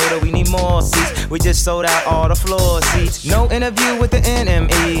the promoter we need more seats. We just sold out all the floor seats. No interview with the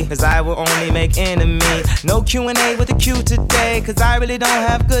NME, cause I will only make enemy. No Q&A with the Q today, cause I really don't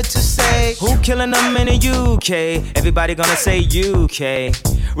have good to say. Who killing them in the UK? Everybody gonna say UK.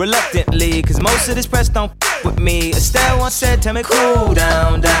 Reluctantly, cause most of this press don't with me. Estelle once said, tell me cool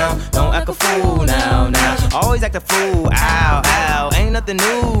down, down. Don't act a fool now, now. Always act a fool, ow, ow. Ain't nothing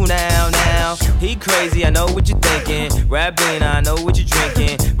new now, now. He crazy, I know what you're thinking. Rap bean, I know what you're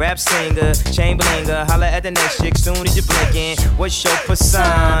drinking. Rap singer, Chamberlanger. Holla at the next chick soon as you're blinking. What's your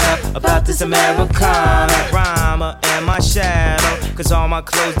persona about this Americana? Rhymer and my shadow, cause all my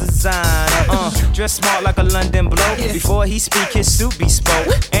clothes designer. Dress smart like a London bloke. Before he speak, his suit be spoke.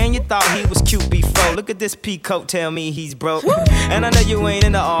 And you thought he was cute before. Look at this peacoat, tell me he's broke. And I know you ain't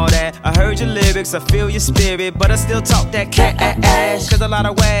into all that. I heard your lyrics, I feel your spirit, but I still talk that cash. Cause a lot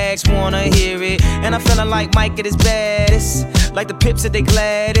of wags wanna hear it. And I'm feeling like Mike at his baddest. Like the Pips at they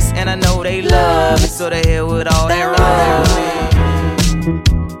gladdest. And I know they love it, so the hell with all that rhyme.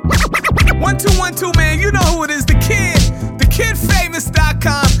 1 2 1 2, man, you know who it is, the kid.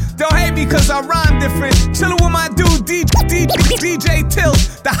 TheKidFamous.com. Don't hate me cause I rhyme different. Chillin' with my dude DJ Tilt,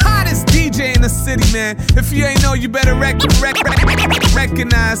 the hottest DJ in the city, man. If you ain't know, you better recognize.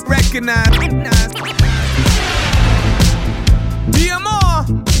 DMR.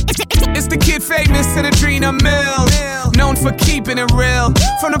 It's the kid famous to the Drina Mill. Known for keeping it real.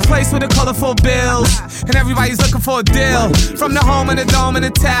 From the place with the colorful bills. And everybody's looking for a deal. From the home and the dome and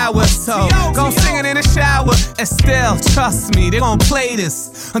the tower. So, gon' sing it in the shower. And still, trust me, they gon' play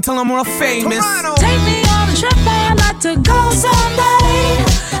this until I'm real famous. Take me on a trip, I'd like to go someday.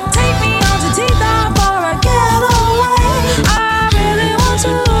 Take me on to T.Pain for a getaway. I really want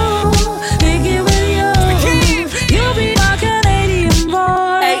to pick it with you. You'll be my Canadian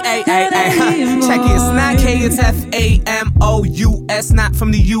boy. Check it, it's not K, it's F-A-M-O-U-S, not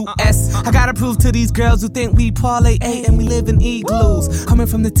from the U.S. I gotta prove to these girls who think we parlay A and we live in igloos. Coming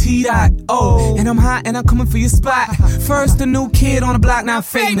from the T.O. And I'm hot and I'm coming for your spot. First, the new kid on the block, now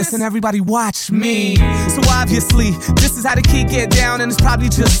famous, and everybody watch me. So obviously, this is how the kid get down, and it's probably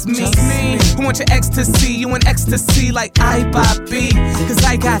just me. Who want your ecstasy? You in ecstasy like I Bob B. Cause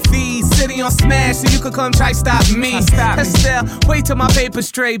I got these sitting on smash, so you could come try stop me. Estelle, wait till my paper's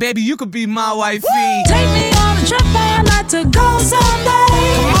straight, baby, you could be my wifey. Take me on a trip, I'd like to go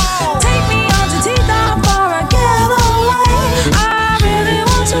someday. Take me on to T.Pain for a getaway. I really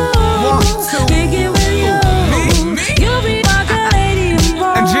want to pick it with you. You'll be my Canadian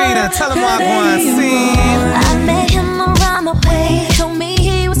boy. And Gina, tell him what I want to see. I met him around the way. Told me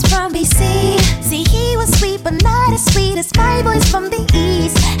he was from BC. See, he was sweet, but not as sweet as my boys from the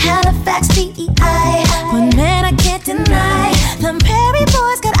East. Halifax, PEI. But man, I can't deny them Perry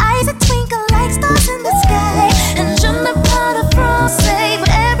boys got eyes that twinkle like stars in the sky. And je ne pas de français for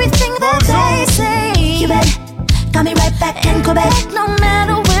everything that they say. Quebec got me right back in Quebec. No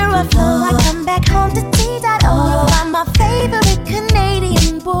matter where I flow, I come back home to T.O. I'm my favorite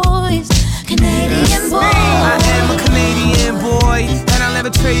Canadian boys. Canadian boys. I am a Canadian boy, and I'll never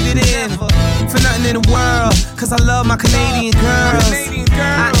trade it in for nothing in the world, cause I love my Canadian girls.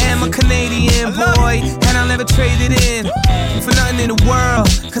 I am a Canadian boy, and I'll never trade it in for nothing in the world,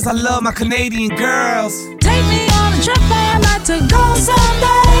 cause I love my Canadian girls. Take me on a trip, I'd like to go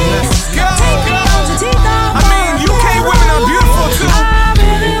someday. Let's go. Take me on to T.Pain. I mean, UK women are beautiful too. I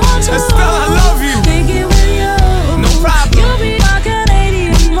really want to. Estelle, I love you. Pick it with you. No problem. You'll be my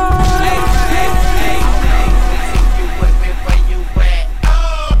Canadian boy.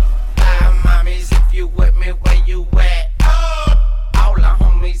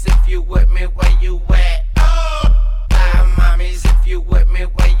 With me,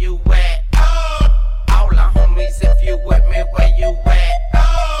 where you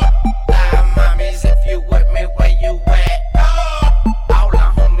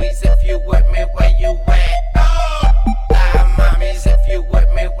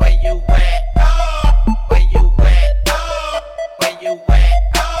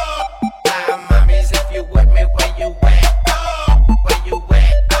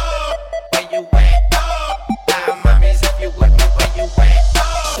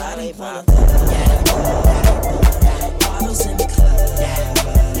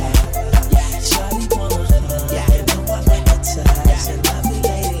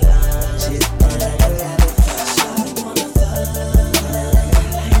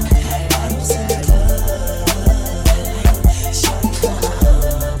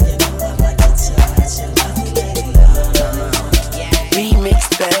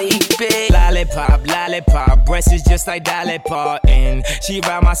dresses just like Dolly Parton. She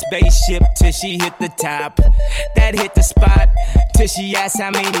ride my spaceship till she hit the top. That hit the spot till she asks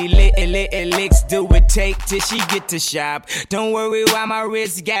how many licks do it take till she get to shop. Don't worry why my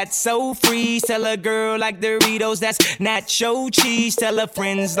wrist got so free. Tell a girl like Doritos, that's nacho cheese. Tell her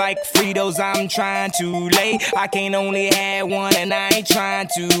friends like Fritos, I'm trying to lay. I can't only have one and I ain't trying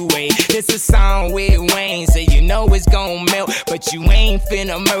to wait. This a song with Wayne, so you know it's gon' melt. But you ain't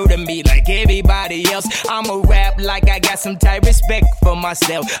finna murder me like everybody else. I'ma rap like I got some type respect for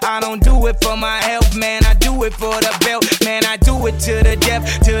myself. I don't do it for my health, man, I do it for the belt. Man, I do it to the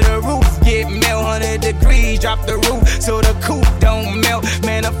depth, to the roof. Get melt 100 degrees, drop the roof so the coupe don't melt.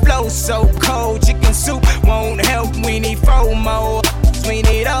 Man, the flow's so cold, chicken soup won't help. We need FOMO, we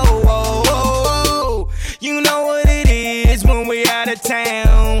need You know what it is when we out of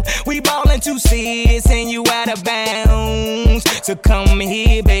town. We ballin' 2 seats and you out of bounds. So come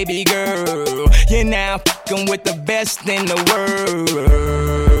here, baby girl. You're now fucking with the best in the world.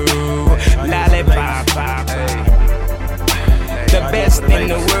 Lollipop, the best in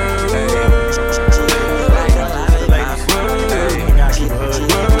the world.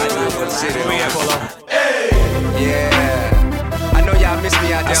 Yeah, I know y'all miss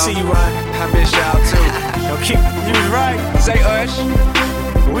me out there. I see you, Ryan. I miss y'all too. Yo, Kick, you was right. Say Ush.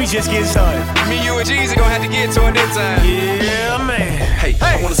 We just getting started. Me, you, and Jeezy gonna have to get to it this time. Yeah, man. Hey,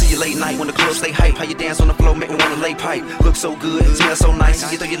 I wanna see you late night when the club stay hype. How you dance on the floor, make me wanna lay pipe. Look so good, smell so nice.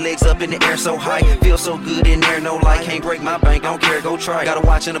 You throw your legs up in the air so high. Feel so good in there, no light. Can't break my bank, I don't care, go try. Got a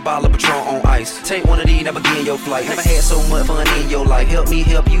watch and a bottle of Patron on ice. Take one of these, never begin your flight. Never had so much fun in your life. Help me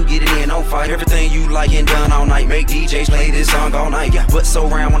help you get it in, don't fight. Everything you like and done all night. Make DJs play this song all night. But so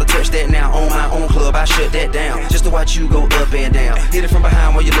round, wanna touch that now. On my own club, I shut that down. Just to watch you go up and down. Hit it from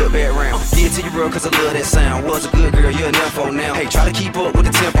behind while you look back round. Get it to your girl cause I love that sound. Was a good girl, you're enough for now. Hey, try to keep up with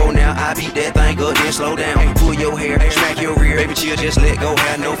the tempo now. I beat that thing up, then slow down. Pull your hair, smack your rear. Baby, chill, just let go.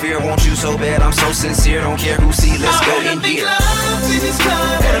 Have no fear, want you so bad. I'm so sincere, don't care who see. Let's go in here. In this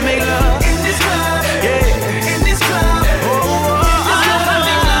club, wanna make love in this club, yeah. In this club,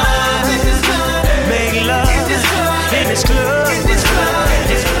 make love in this club, in this club, in this club, in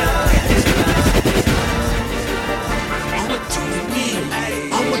this club. I'ma do me,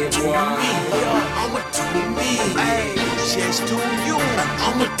 I'ma do me, I'ma do me, just do you.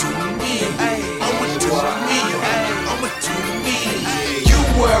 I'ma do me, I'ma do me, I'ma do me. You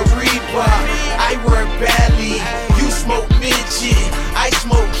wear Reebok, I wear Bally. You smoke midget, I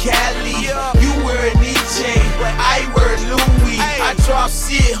smoke Cali. You wear an E-chain, I wear Louis. I drop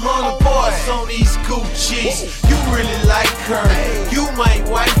shit 100 bars on these Gucci's. You really like her, you might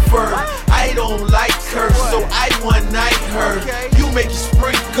wife her. I don't like her, so I one night her. You make it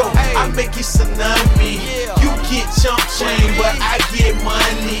sprinkle, I make it tsunami. You get jump chain, but I get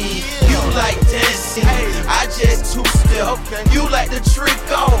money. You like dancing, I just two-step. You like the trick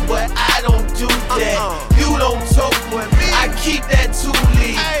off, but I don't do that. You don't talk with me, I keep that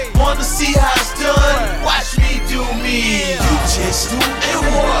two-lead. Wanna see how it's done? Watch me do me. You just do it,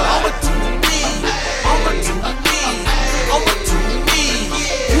 what? I'ma do me, I'ma do me, I'ma do me.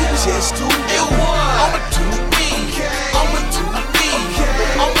 You just do it, what? I'ma do me, I'ma do me,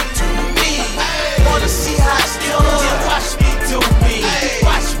 I'ma do me. Wanna see how it's done? Then watch me do me,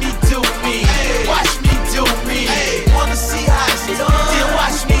 watch me do me, watch me do me. Wanna see how it's done? Then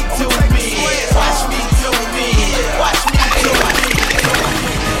watch me do me, watch me do me, watch me do me.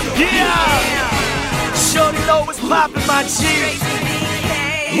 Yeah, shorty know what's poppin', my G.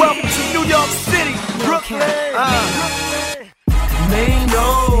 Welcome to New York City, Brooklyn. They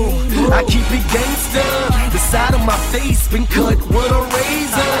know I keep it gangsta. The side of my face been cut with a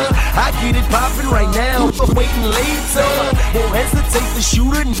razor. I get it poppin' right now, but waiting later. Won't hesitate to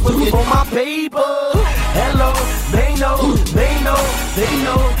shoot it and put it on my paper. Hello, they know, they know, they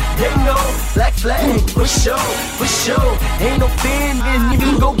know, they know. Black flag, for sure, for sure. Ain't no fin, and you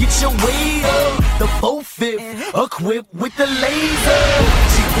can go get your weight up. The 4-5, equipped with the laser.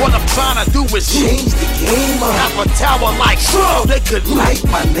 See, what I'm trying to do is change the game up. Have a tower like Trump, they could light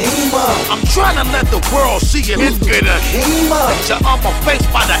my name up. I'm trying to let the world see it. It's gonna came up. Picture on my face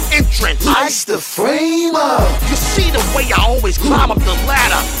by the entrance. Ice the frame up. You see the way I always climb up the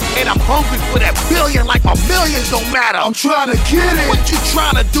ladder, and I'm hungry for that billion like my millions don't matter. I'm trying to get it. What you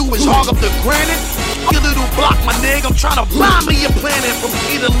trying to do is hog up the granite. Your little block, my nigga. I'm trying to buy me a planet from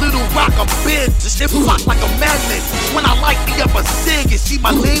either Little Rock or Bend. This shit flock like a magnet. When I light me up a cig, you see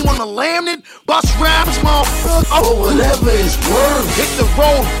my name on the laminate. Bust rhymes, motherfucker. Oh, whatever is worth. Hit the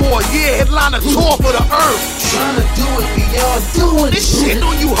road for a year, headline a tour for the earth. Trying to do it beyond doing this shit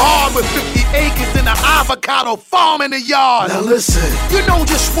on you hard with 50 acres and an avocado farm in the yard. Now listen, you know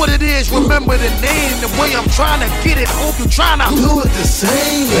just what it is. Remember the name, the way I'm trying to get it. Hope you trying to do it the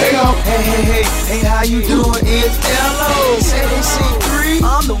same. Hey, how you doing? It's L.O. C3.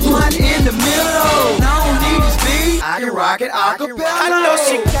 I'm the one in the middle. I don't need this beat. I can rock it acapella. I know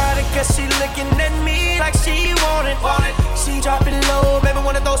she got it 'cause she looking at me like she want it. She drop it low, baby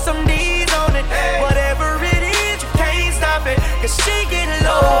wanna throw some D's on it. Whatever it is, you can't stop it 'cause she get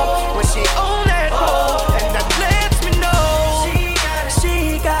low when she on that pole, and that lets me know she got it,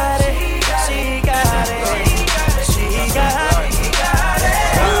 she got it, she got it, she got it.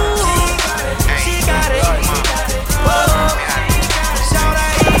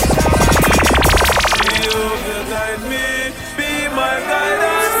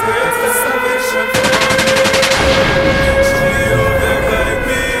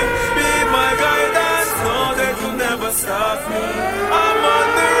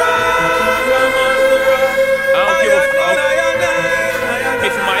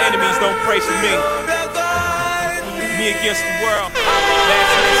 Pray for me. Me against the world.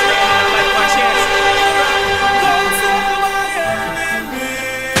 Last man standing, I like my chance.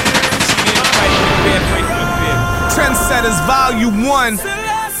 Trendsetters Volume 1.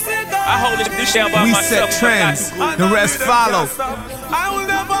 I hold this down by we myself. We set trends, the rest follow.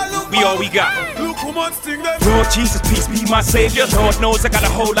 We all we got. Lord Jesus, peace be my savior. Lord knows I got a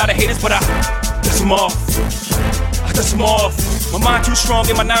whole lot of haters, but I dust them off. I dust them off. My mind too strong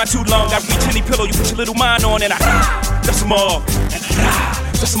and my nine too long. I reach any pillow, you put your little mind on and I dust them all.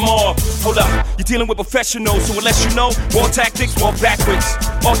 Dust them all. Hold up, you're dealing with professionals, so unless you know, war tactics, walk backwards.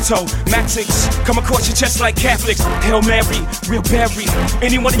 Automatics, come across your chest like Catholics. Hail Mary, real Barry.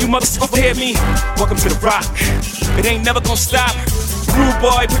 Any one of you motherfuckers hear me? Welcome to the rock. It ain't never gonna stop. Rude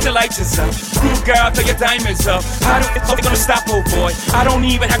boy, put your lights up. Rude girl, throw your diamonds up. How they gonna stop, old boy? I don't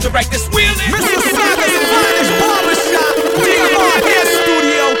even have to write this wheel in. Mr. Saga's finest barbershop, D.M.R. Hair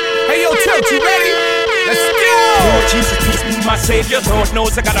Studio. Hey yo, Tilt, you ready? Let's go! Lord Jesus, peace be my savior. Lord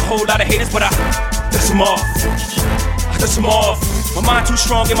knows I got a whole lot of haters, but I dust them off. I dust them off. My mind too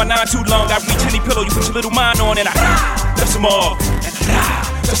strong and my nine too long. I reach any pillow, you put your little mind on and I dust them off.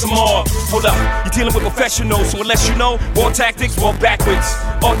 Dust them all. Hold up, you're dealing with professionals, so unless you know, war tactics, walk backwards.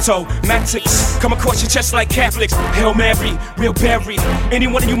 Automatics, come across your chest like Catholics. Hail Mary, real Barry. Any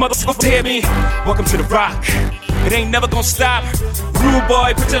one of you motherfuckers hear me? Welcome to the rock. It ain't never gonna stop. Rude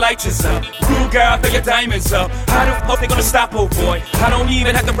boy, put your lights up. Rude girl, throw your diamonds up. How the fuck they gonna stop, old boy? I don't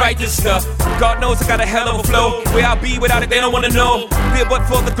even have to write this stuff. God knows I got a hell of a flow. Where I'll be without it, they don't wanna know. Be but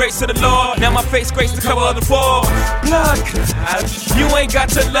for the grace of the Lord. Now my face grace to cover the fall. Blood, you ain't got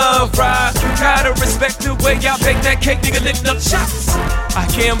to love, right? You gotta respect the way y'all bake that cake, nigga, lift up shots. I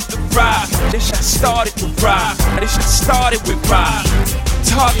came to ride. This shit started to ride. This shit started with ride.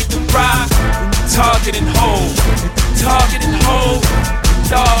 Target to ride. Target and hold. Target and hold.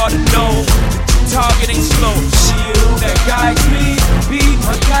 Lord, no. Target ain't slow. Shield that guides me. Be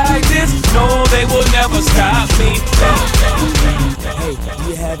my guidance. No, they will never stop me. Hey, do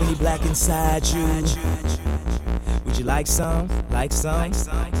you have any black inside you? Would you like some? Like some?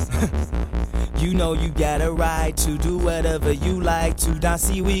 You know you got a right to do whatever you like to. Now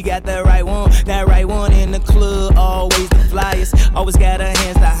see we got the right one in the club. Always the flyest, always got her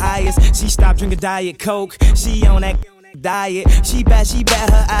hands the highest. She stopped drinking Diet Coke, she on that diet. She bat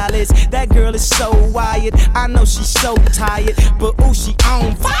her eyelids. That girl is so wired. I know she's so tired, but ooh, she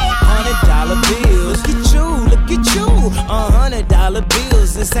on fire. $100 bills, look at you. $100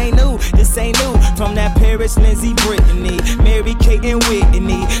 bills. This ain't new. From that Paris, Lindsay, Britney, Mary Kate and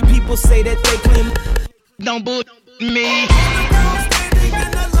Whitney. People say that they claim don't bull me.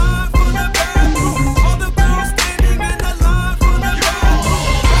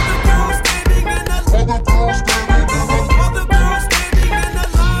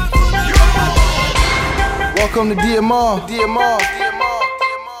 Welcome to D.M.R.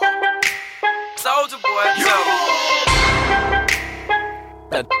 Soldier boy, yo.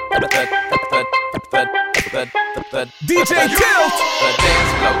 DJ Tilt. The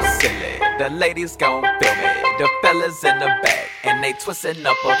dance flow silly, the ladies gon' feel me. The fellas in the back, and they twisting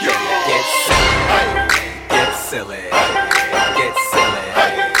up a Philly. Get silly, get silly, get silly,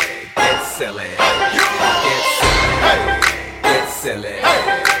 get silly, get silly, get silly,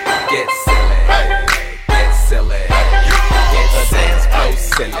 get silly, get silly. The dance flow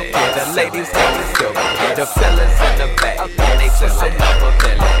silly, the ladies gon' feel me. The fellas in the back, and they twisting up a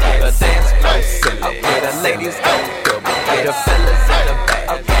belly. The dance floor silly, the ladies go double. The fellas in the back,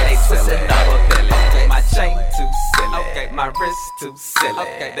 and they twisting up a belly. My chain too silly, my wrist too silly.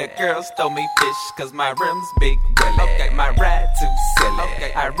 The girls throw me fish, cause my rims big willy. My ride too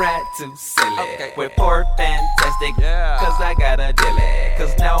silly, I ride too silly. With poor fantastic, cause I got a dilly.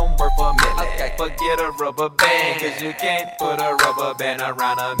 Cause now I'm worth a million. Forget a rubber band, cause you can't put a rubber band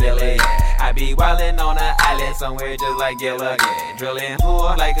around a million. I be wildin' on an island somewhere just like Gilligan. Drilling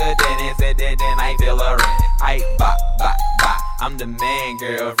pool like a dentist, and then I feel a ring. I bop, bop, bop. I'm the man,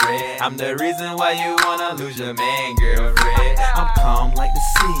 girlfriend. I'm the reason why you wanna lose your man, girlfriend. I'm calm like the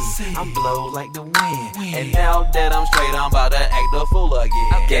sea, I'm blow like the wind. And now that I'm straight, I'm about to act a fool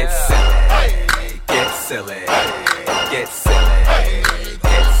again. Get silly, get silly, get silly,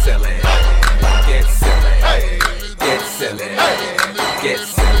 get silly, get silly, get silly, get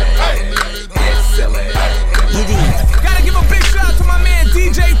silly, get silly. Gotta give a big shout out to my man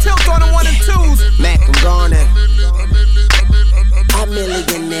DJ Tilt on the 1 and 2s. Mac, I'm gone. A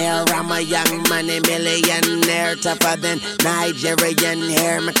millionaire, I'm a young money millionaire, tougher than Nigerian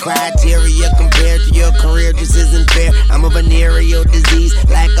hair. My criteria compared to your career just isn't fair. I'm a venereal disease,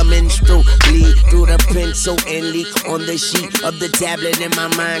 like a menstrual bleed through the pencil and leak on the sheet of the tablet in my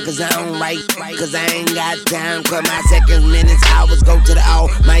mind. Cause I don't write, cause I ain't got time. Cause my seconds, minutes, hours go to the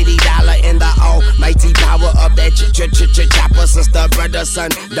almighty dollar and the almighty power of that chopper. Sister, brother,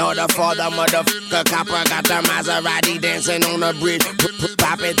 son, daughter, father, motherfucker, copper. Got the Maserati dancing on the bridge.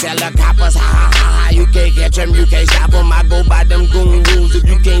 Pop it, tell the coppers, ha ha ha, you can't catch them, you can't stop them. I go by them goon rules. If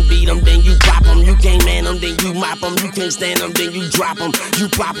you can't beat them, then you pop them. You can't man them, then you mop them. You can't stand them, then you drop them. You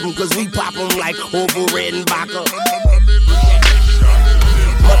pop them, cause we pop them like over red and vodka.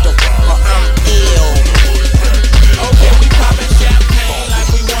 Motherfucker, I'm ill. Okay, we poppin' champagne like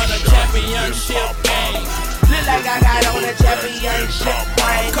we won a championship game. Look like I got on a championship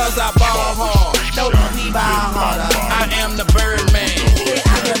ring. Cause I ball hard, no we ball harder. I am the Birdman. Yeah,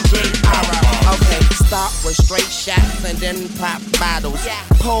 I am Big Ara. Okay, start with straight shots and then pop bottles.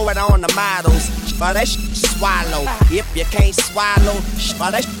 Pour it on the models, for that swallow. If you can't swallow,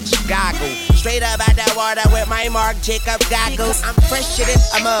 for that goggle. Straight up out that water with my Mark Jacob goggles. I'm fresher than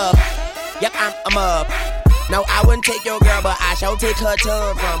a mug. Yep, I'm a mug. No, I wouldn't take your girl, but I shall take her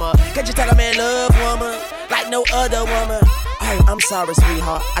tongue from her. Could you tell a man love woman like no other woman? Oh, I'm sorry,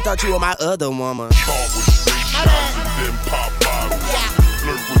 sweetheart. I thought you were my other woman. Start with straight shots and then pop bottles.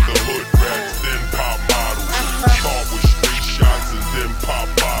 Flirt with the hood rats, then pop bottles. Start with straight shots and then pop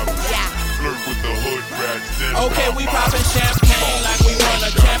bottles. Flirt with the hood rats, then okay, we poppin' champagne like we won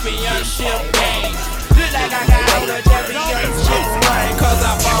a championship game. Look like I got on a championship ring. Cause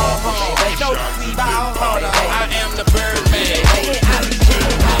I ball hard, no we ball harder. I am the Birdman.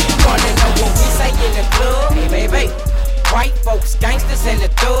 Wanna know what we say in the club? Hey baby, white folks, gangsters in the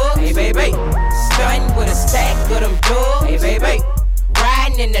thug. Hey baby, stuntin' with a stack of them drugs. Hey baby,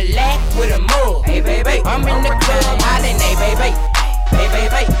 riding in the lack with a mug. Hey baby, I'm in the club hollering. Hey baby, hey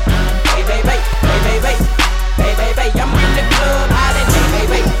baby, hey baby, hey baby, hey baby, I'm in the club hollering. Hey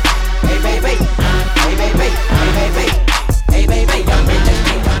baby, hey baby, hey baby, hey baby, hey baby, I'm in the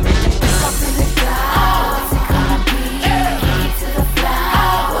club. Up in the clouds, it gonna be to the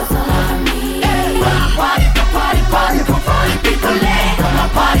flowers all over me. Party, party, party, party, people let.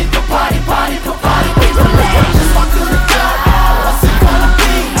 Party, party, party, party, people let. Just walk in the club, what's it gonna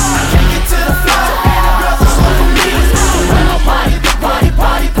be? Can't get to the floor, and the girls are over me. Party, party,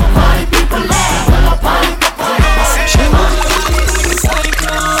 party, party, people let. Party, party,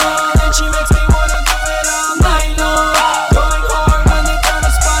 and she makes me wanna do it all night long. Going hard when they turn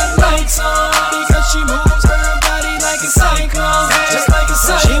the spotlights on. Because she moves her body like a cyclone. Just like a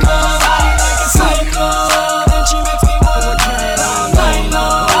cyclone, like a cyclone. And she makes me wanna do it all night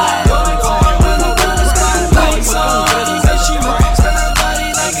long. Going hard when they turn the spotlights on. Because she moves her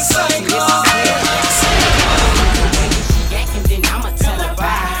body like a cyclone. And then I'ma tell her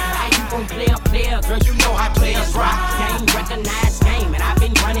why. How you gon' play a player, girl? You know how players rock. Game recognized game, and I've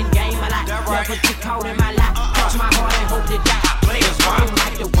been running game a lot. Never get caught in my lap. Touch my heart and hope to die. Players rock.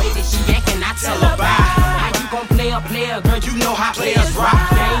 Like the way that she actin', I tell her why. How you gon' play a player, girl? You know how players rock.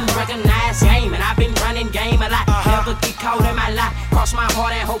 Game recognized game, and I've been running game a lot. Never get caught in my lap. Cross my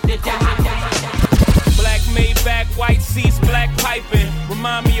heart and hope to die. Black Maybach, white seats, black piping.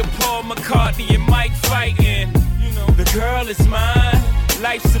 Remind me of Paul McCartney and Mike fighting. You know, the girl is mine.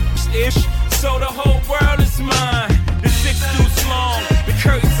 Life's a ish, so the whole world is mine. The 6 deuce long, the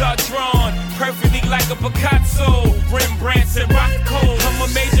curtains are drawn perfectly like a Picasso. Rembrandts and Rocco. I'm a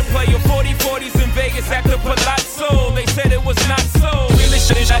major player, 40-40s in Vegas at the Palazzo. They said it was not so. Realest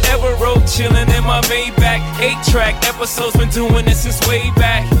shit I ever wrote, chillin' in in my Maybach. 8-track episodes, been doing this since way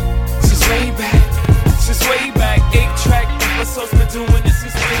back. Since way back. Since way back. 8-track episodes, been doing this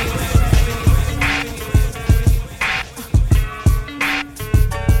since way back.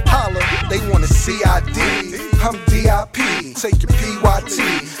 Holla, they wanna CID. I'm DIP. Take your PYT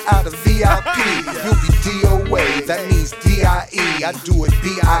out of VIP. You'll be DOA, that means DIE. I do it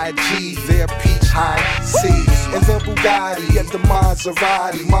BIG, their peach high C. In the Bugatti at the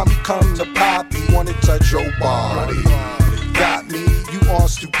Maserati. Mommy come to Poppy, wanna touch your body. Got me, you all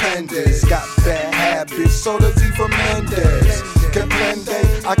stupendous. Got bad habits, so does Eva Mendes. Can blend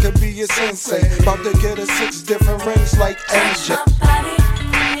it, I could be your sensei. About to get a 6 different rings like MJ.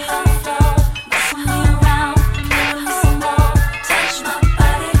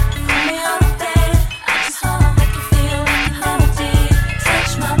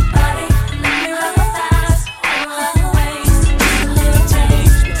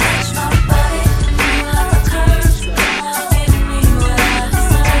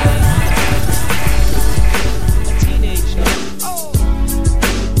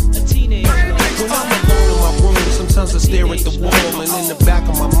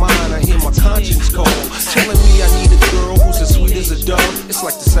 It's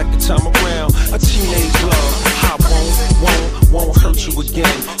like the second time around, a teenage love. I won't hurt you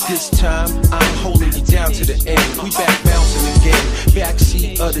again. This time I'm holding you down to the end. We back bouncing again.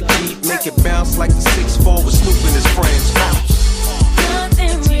 Backseat of the Jeep, make it bounce like the 6'4" with Snoop and his friends.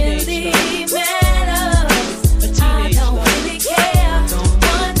 Nothing really matters. I don't really care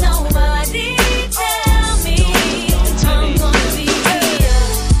what nobody tell me. I'm gonna be here.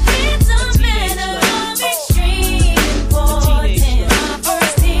 It's a matter of extreme importance. My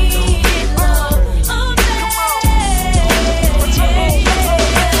first need love, oh baby.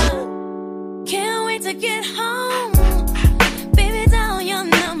 Can't wait to get home. Baby, dial your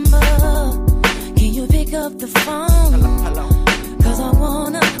number. Can you pick up the phone? Cause I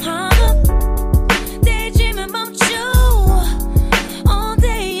wanna holler, daydreaming about you all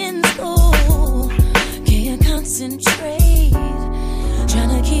day in school. Can't concentrate,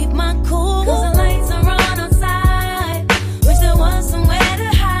 tryna keep my cool. Cause the lights are on outside, wish there was somewhere to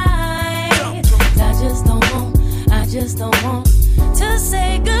hide. I just don't want to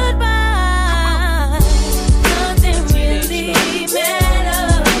say goodbye. Nothing really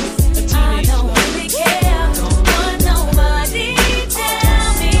matters. I don't really care what nobody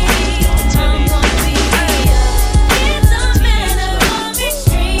tell me. I'm gonna be here. It's a matter of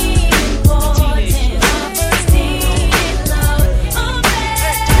extreme importance. My first need love, oh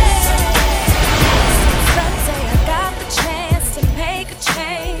baby. Some say I got the chance to make a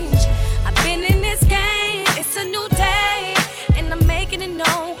change. I've been in this game, it's a new day, and I'm making it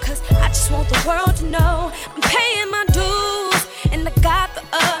known. Cause I just want the world to know I'm paying my dues, and I got the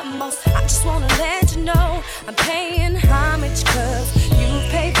utmost. I just wanna let you know I'm paying homage, cause you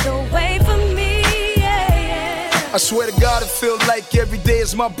paved the way for me, yeah. I swear to God, it feel like every day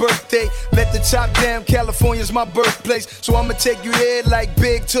is my birthday. Let the top down, California's my birthplace. So I'ma take you there like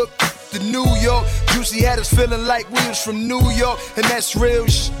Big took to New York. Juicy had us feeling like we was from New York, and that's real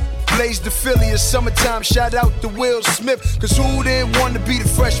Blaze the Philly, it's summertime, shout out to Will Smith. Cause who didn't want to be the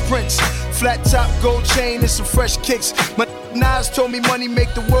Fresh Prince? Flat top, gold chain, and some fresh kicks. My Nas told me money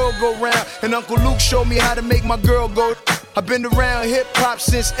make the world go round, and Uncle Luke showed me how to make my girl go. I've been around hip-hop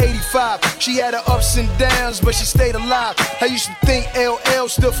since 85. She had her ups and downs, but she stayed alive. I used to think LL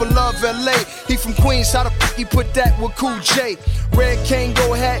stood for Love LA. He from Queens, how the f*** he put that with Cool J? Red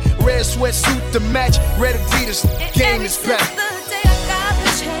Kango hat, red sweatsuit to match. Red Adidas, game is back.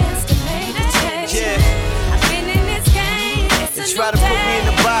 Yeah. I've been in this game. They try to put me in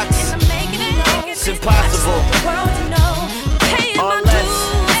the box. It's impossible. Unless,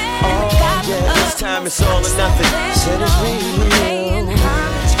 this time it's all or nothing. Said it's real.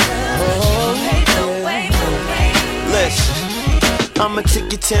 Listen. I'ma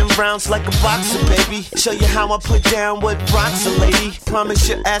take you 10 rounds like a boxer, baby. Show you how I put down what rocks a lady. Promise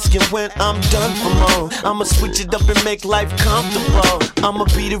you're asking when I'm done for more. I'ma switch it up and make life comfortable. I'ma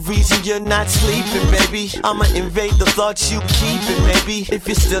be the reason you're not sleeping, baby. I'ma invade the thoughts you keeping, maybe. If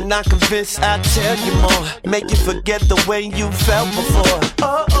you're still not convinced, I'll tell you more. Make you forget the way you felt before.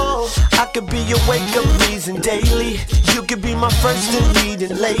 I could be your wake-up reason daily. You could be my first and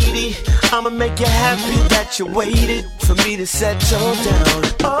leading lady. I'ma make you happy that you waited for me to settle down.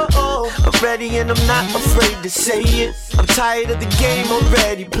 I'm ready and I'm not afraid to say it. I'm tired of the game,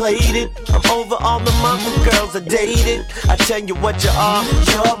 already played it. I'm over all the mother girls I dated. I tell you what you are,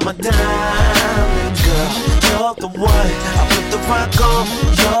 you're my diamond girl. You're the one I put the rock on.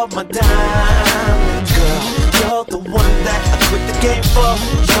 You're my diamond girl. You're the one that I quit the game for.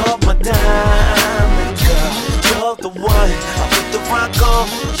 You're my diamond girl. You're the one I put the rock on.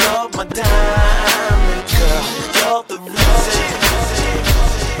 You're my diamond girl. You're the reason.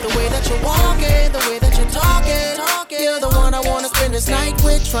 The way that you're walking, the way that you're talking. You're the one I wanna spend this night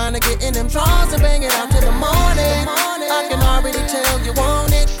with. Trying to get in them drawers and bang it out till the morning. I can already tell you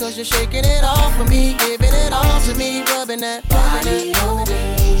want it, cause you're shaking it off for me, giving it all to me, rubbing that body.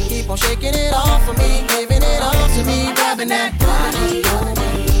 Keep on shaking it off for me, giving it all to me, rubbing that body.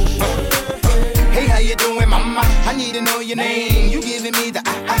 Hey, how you doing, mama? I need to know your name. You giving me the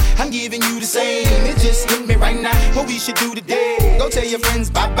I'm giving you the same. It just hit me right now. What we should do today? Go tell your friends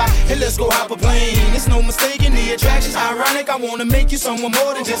bye-bye and let's go hop a plane. It's no mistaking the attraction's ironic. I wanna make you someone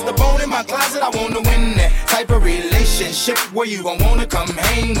more than just a bone in my closet. I wanna win that type of relationship where you gon' wanna come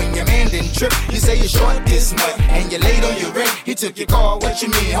hang when your man didn't trip. You say you're short this month and you're late on your rent. He took your car. What you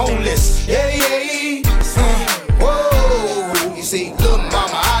mean, homeless? Yeah. Whoa. You see, little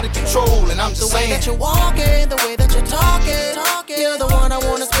mama out of control, and I'm just saying. The way that you're walking, the way that you're talking. You're the one I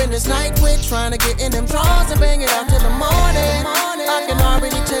wanna spend this night with. Trying to get in them drawers and bang it out till the morning. I can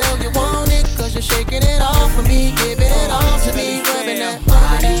already tell you want it, cause you're shaking it off for me, giving it all to me, rubbing that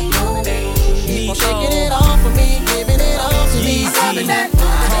body. Keep on shaking it off for me, giving it all to me, rubbing that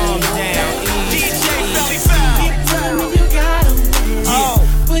body. Calm down, DJ Felli Foul. Keep telling me you got him,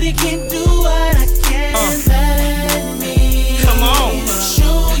 but he can't do what I can. Let me come on.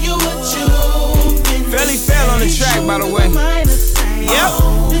 Show you what you've been. Felli fell on the track, by the way. Yep.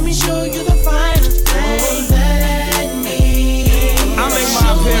 Let me show you the finest thing. Let me. I'll make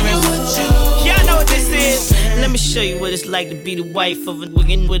my appearance. Y'all know what this is. Let me show you what it's like to be the wife of a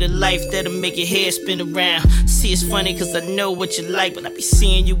woman with a life that'll make your hair spin around. See, it's funny cause I know what you like, but I be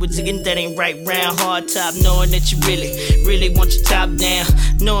seeing you with chicken that ain't right round. Hard top, knowing that you really want your top down.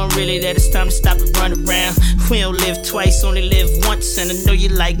 Knowing really that it's time to stop and run around. We don't live twice, only live once, and I know you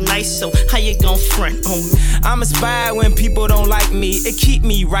like nice, so how you gon' front on me? I'm inspired when people don't like me. It keep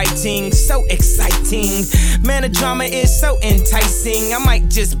me writing, so exciting. Man, the drama is so enticing. I might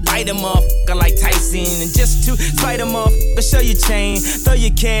just bite a motherfucker like Tyson, and just to spite a motherfucker, show your chain, throw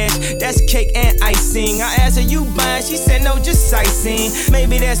your cash, that's cake and icing. I asked her, you buying? She said, no, just sightseeing.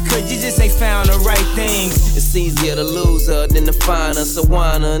 Maybe that's cause you just ain't found the right thing. It's easier to lose her than to find her. So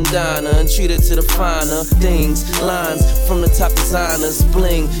wine her and dine her and treat her to the finer things. Lines from the top designers,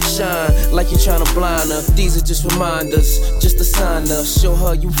 bling, shine like you're trying to blind her. These are just reminders, just a sign her. Show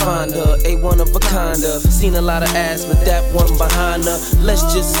her you find her, a one of a kind of. Seen a lot of ass, but that one behind her. Let's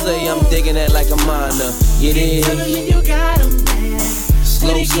just say I'm digging that like a minor. You dig? You got him, man.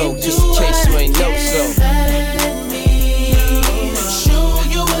 Slow, so, just in case you ain't know so. Let me show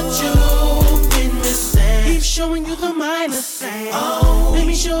you what you've been missing. Keep showing you the minor thing. Oh, let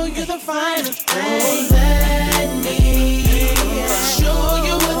me show you the finer thing. Let me show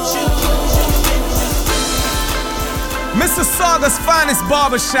you what you've been missing. Mississauga's finest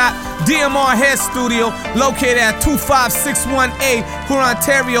barbershop, DMR Hair Studio, located at 2561A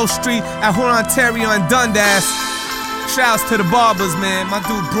Hurontario Street at Hurontario and Dundas. Shouts to the barbers, man. My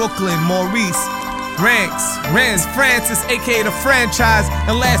dude Brooklyn, Maurice, Renz, Francis, aka the franchise,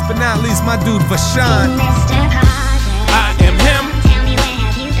 and last but not least, my dude Vashawn. I am him.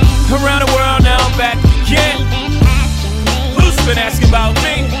 Around the world now, I'm back again. Who's been asking about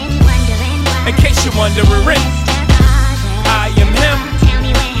me? In case you're wondering, I am him.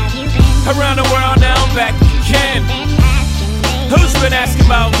 Around the world now, I'm back again. Who's been asking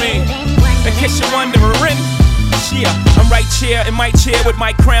about me? In case you're wondering. Yeah, I'm right here in my chair with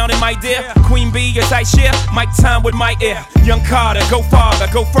my crown and my dear Queen Bee as I share my time with my ear. Young Carter, go farther,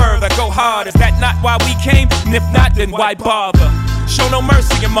 go further, go harder. Is that not why we came? And if not, then why bother? Show no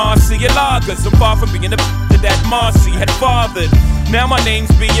mercy in Marcy and Lagers. I'm far from being the that Marcy had fathered. Now my name's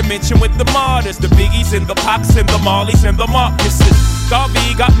being mentioned with the martyrs, the Biggies and the Pops and the Marleys and the Marcuses.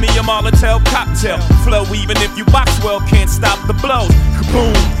 Garvey got me a Molotov cocktail flow. Even if you box well, can't stop the blows.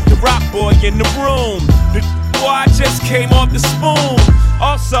 Kaboom, the rock boy in the room. The boy just came off the spoon.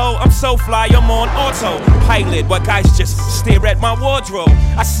 Also, I'm so fly, I'm on autopilot. While guys just stare at my wardrobe.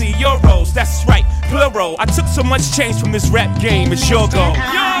 I see euros, that's right, plural. I took so much change from this rap game, it's your go.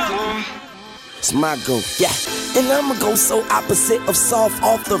 It's my go, yeah. And I'ma go so opposite of soft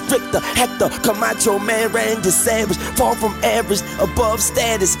off the Richter. Hector, Camacho, man, Randy Savage. Far from average, above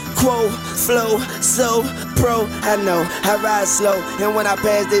status quo. Flow, so pro. I know, I ride slow. And when I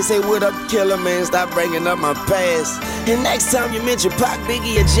pass, they say, what up, killer, man? Stop bringing up my past. And next time you mention Pac,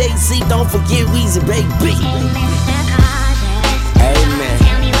 Biggie, or Jay-Z, don't forget Weezy, baby. Amen.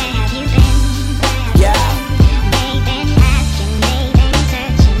 Yeah.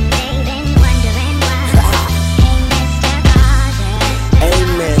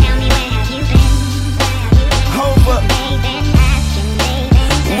 Amen.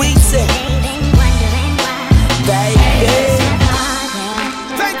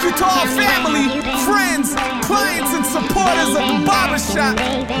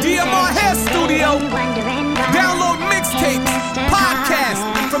 DMR Hair Studio. Download mixtapes, podcasts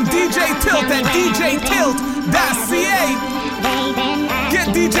from DJ Tilt at djtilt.ca. Get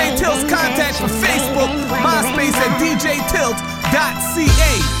DJ Tilt's contact for Facebook, MySpace at djtilt.ca.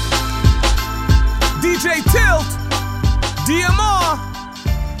 DJ Tilt, DMR,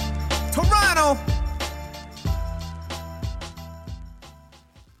 Toronto.